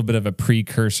like a little bit of a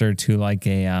precursor to like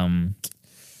a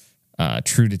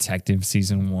True Detective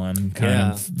season 1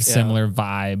 kind of similar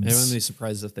vibes. I wouldn't be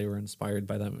surprised if they were inspired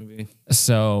by that movie.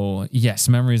 So yes,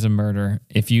 Memories of Murder.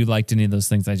 If you liked any of those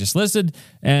things I just listed,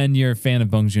 and you're a fan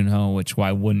of Bong Joon-ho, which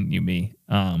why wouldn't you be?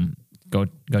 Go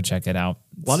check it out.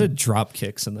 A lot of drop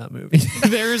kicks in that movie.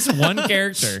 There's one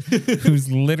character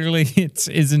who's literally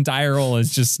his entire role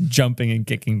is just jumping and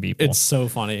kicking people. It's so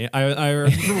funny. I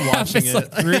remember watching it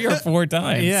like 3 or 4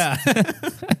 times. Yeah.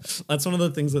 That's one of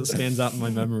the things that stands out in my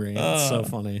memory. It's so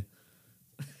funny.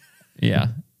 Yeah.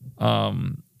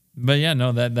 But yeah,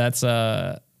 no, that's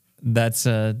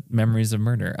Memories of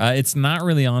Murder. It's not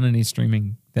really on any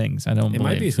streaming things. I don't believe. It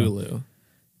might be so. Hulu.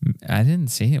 I didn't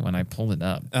see it when I pulled it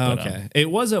up. Oh, okay.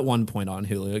 It was at one point on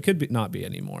Hulu. It could not be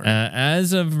anymore.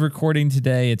 As of recording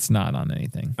today, it's not on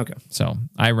anything. Okay. So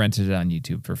I rented it on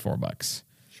YouTube for $4.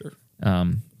 Sure.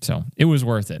 So it was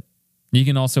worth it. You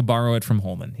can also borrow it from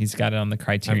Holden. He's got it on the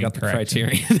Criterion. I've got the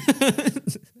Criterion.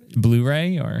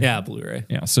 Blu-ray or yeah, Blu-ray.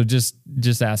 Yeah. So just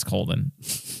ask Holden.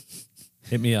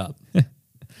 Hit me up.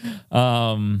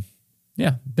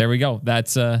 Yeah. There we go.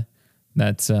 That's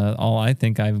all I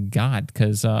think I've got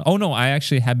because I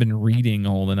actually have been reading,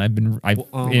 Holden. I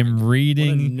am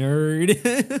reading. What a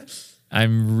nerd.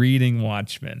 I'm reading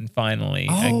Watchmen finally.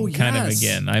 Kind of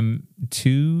again. I'm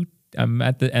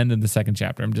at the end of the 2nd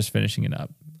chapter. I'm just finishing it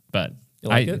up. But you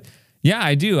like it? Yeah,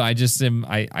 I do. I just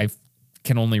I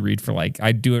can only read for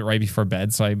I do it right before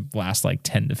bed, so I last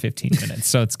 10 to 15 minutes.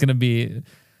 So it's gonna be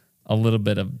a little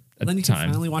bit of then you time. can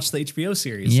finally watch the HBO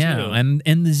series. Yeah, too.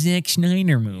 and the Zack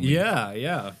Snyder movie.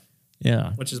 Yeah.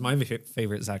 Which is my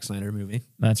favorite Zack Snyder movie.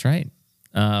 That's right.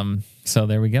 So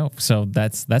there we go. So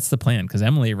that's the plan because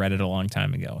Emily read it a long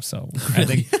time ago. So I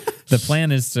think the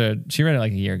plan is she read it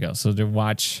like a year ago. So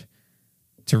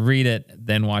to read it,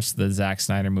 then watch the Zack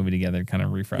Snyder movie together, kind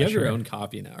of refresh. You have your own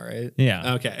copy now, right?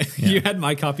 Yeah. Okay. Yeah. You had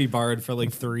my copy borrowed for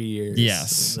 3 years.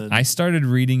 Yes. I started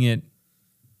reading it.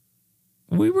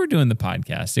 We were doing the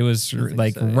podcast. It was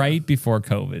right before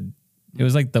COVID. It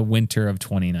was the winter of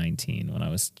 2019 when I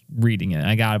was reading it.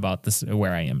 I got about this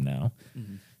where I am now.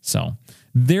 Mm-hmm. So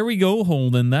there we go,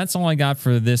 Holden. That's all I got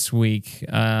for this week.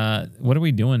 What are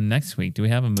we doing next week? Do we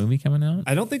have a movie coming out?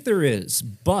 I don't think there is,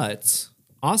 but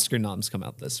Oscar noms come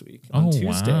out this week on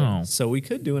Tuesday. Wow. So we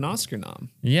could do an Oscar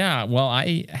nom. Yeah. Well,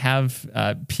 I have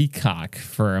Peacock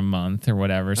for a month or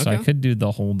whatever, so I could do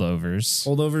the Holdovers.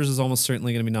 Holdovers is almost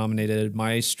certainly going to be nominated.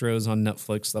 Maestro's on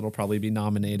Netflix. That'll probably be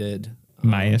nominated.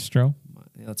 Maestro?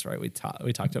 Yeah, that's right. We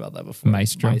talked about that before.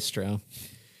 Maestro.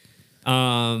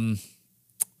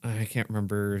 I can't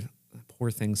remember. Poor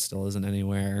Thing still isn't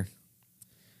anywhere.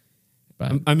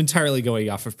 But I'm entirely going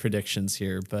off of predictions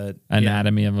here, but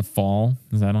Anatomy of a Fall,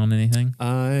 is that on anything?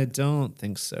 I don't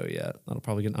think so yet. That'll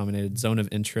probably get nominated. Zone of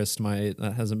Interest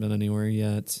that hasn't been anywhere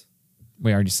yet.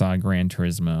 We already saw Gran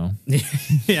Turismo.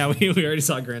 Yeah, we already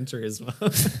saw Gran Turismo.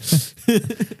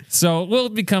 So we'll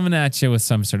be coming at you with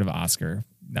some sort of Oscar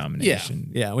nomination.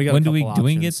 Yeah. We got when do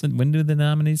the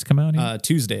nominees come out here?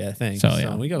 Tuesday, I think.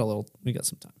 So we got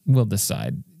some time. We'll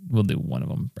decide. We'll do one of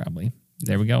them probably.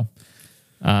 There we go.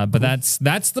 But that's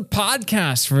the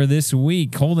podcast for this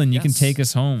week. Holden, you can take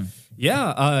us home.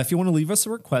 Yeah, if you want to leave us a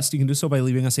request, you can do so by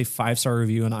leaving us a 5-star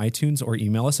review on iTunes or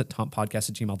email us at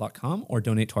tomppodcast@gmail.com or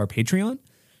donate to our Patreon.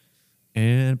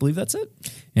 And I believe that's it.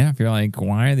 Yeah, if you're like,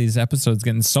 why are these episodes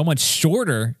getting so much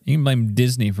shorter? You can blame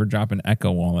Disney for dropping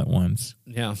Echo all at once.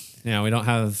 Yeah, we don't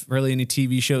have really any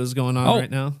TV shows going on right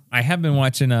now. I have been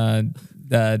watching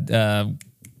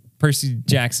Percy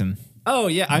Jackson. Oh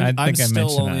yeah,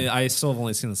 I still have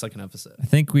only seen the second episode. I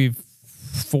think we've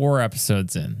 4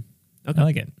 episodes in. Okay. I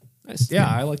like it. Nice. Yeah,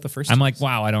 I like the first. I'm like,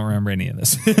 wow, I don't remember any of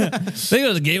this. I think it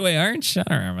was a Gateway Arch. I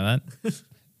don't remember that.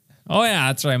 Oh yeah,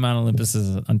 that's right. Mount Olympus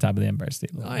is on top of the Empire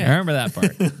State Building. Oh, yeah. I remember that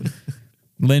part.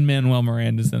 Lin-Manuel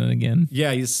Miranda's in it again.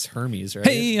 Yeah, he's Hermes, right?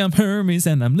 Hey, I'm Hermes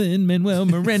and I'm Lin-Manuel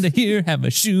Miranda here. Have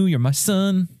a shoe, you're my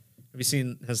son.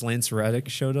 Has Lance Reddick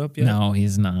showed up yet? No,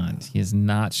 he's not. He has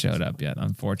not showed up yet,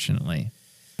 unfortunately.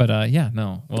 But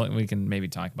well, we can maybe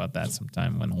talk about that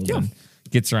sometime when Holden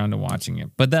gets around to watching it.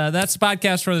 But that's the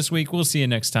podcast for this week. We'll see you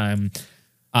next time.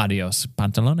 Adios,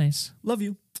 pantalones. Love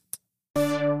you.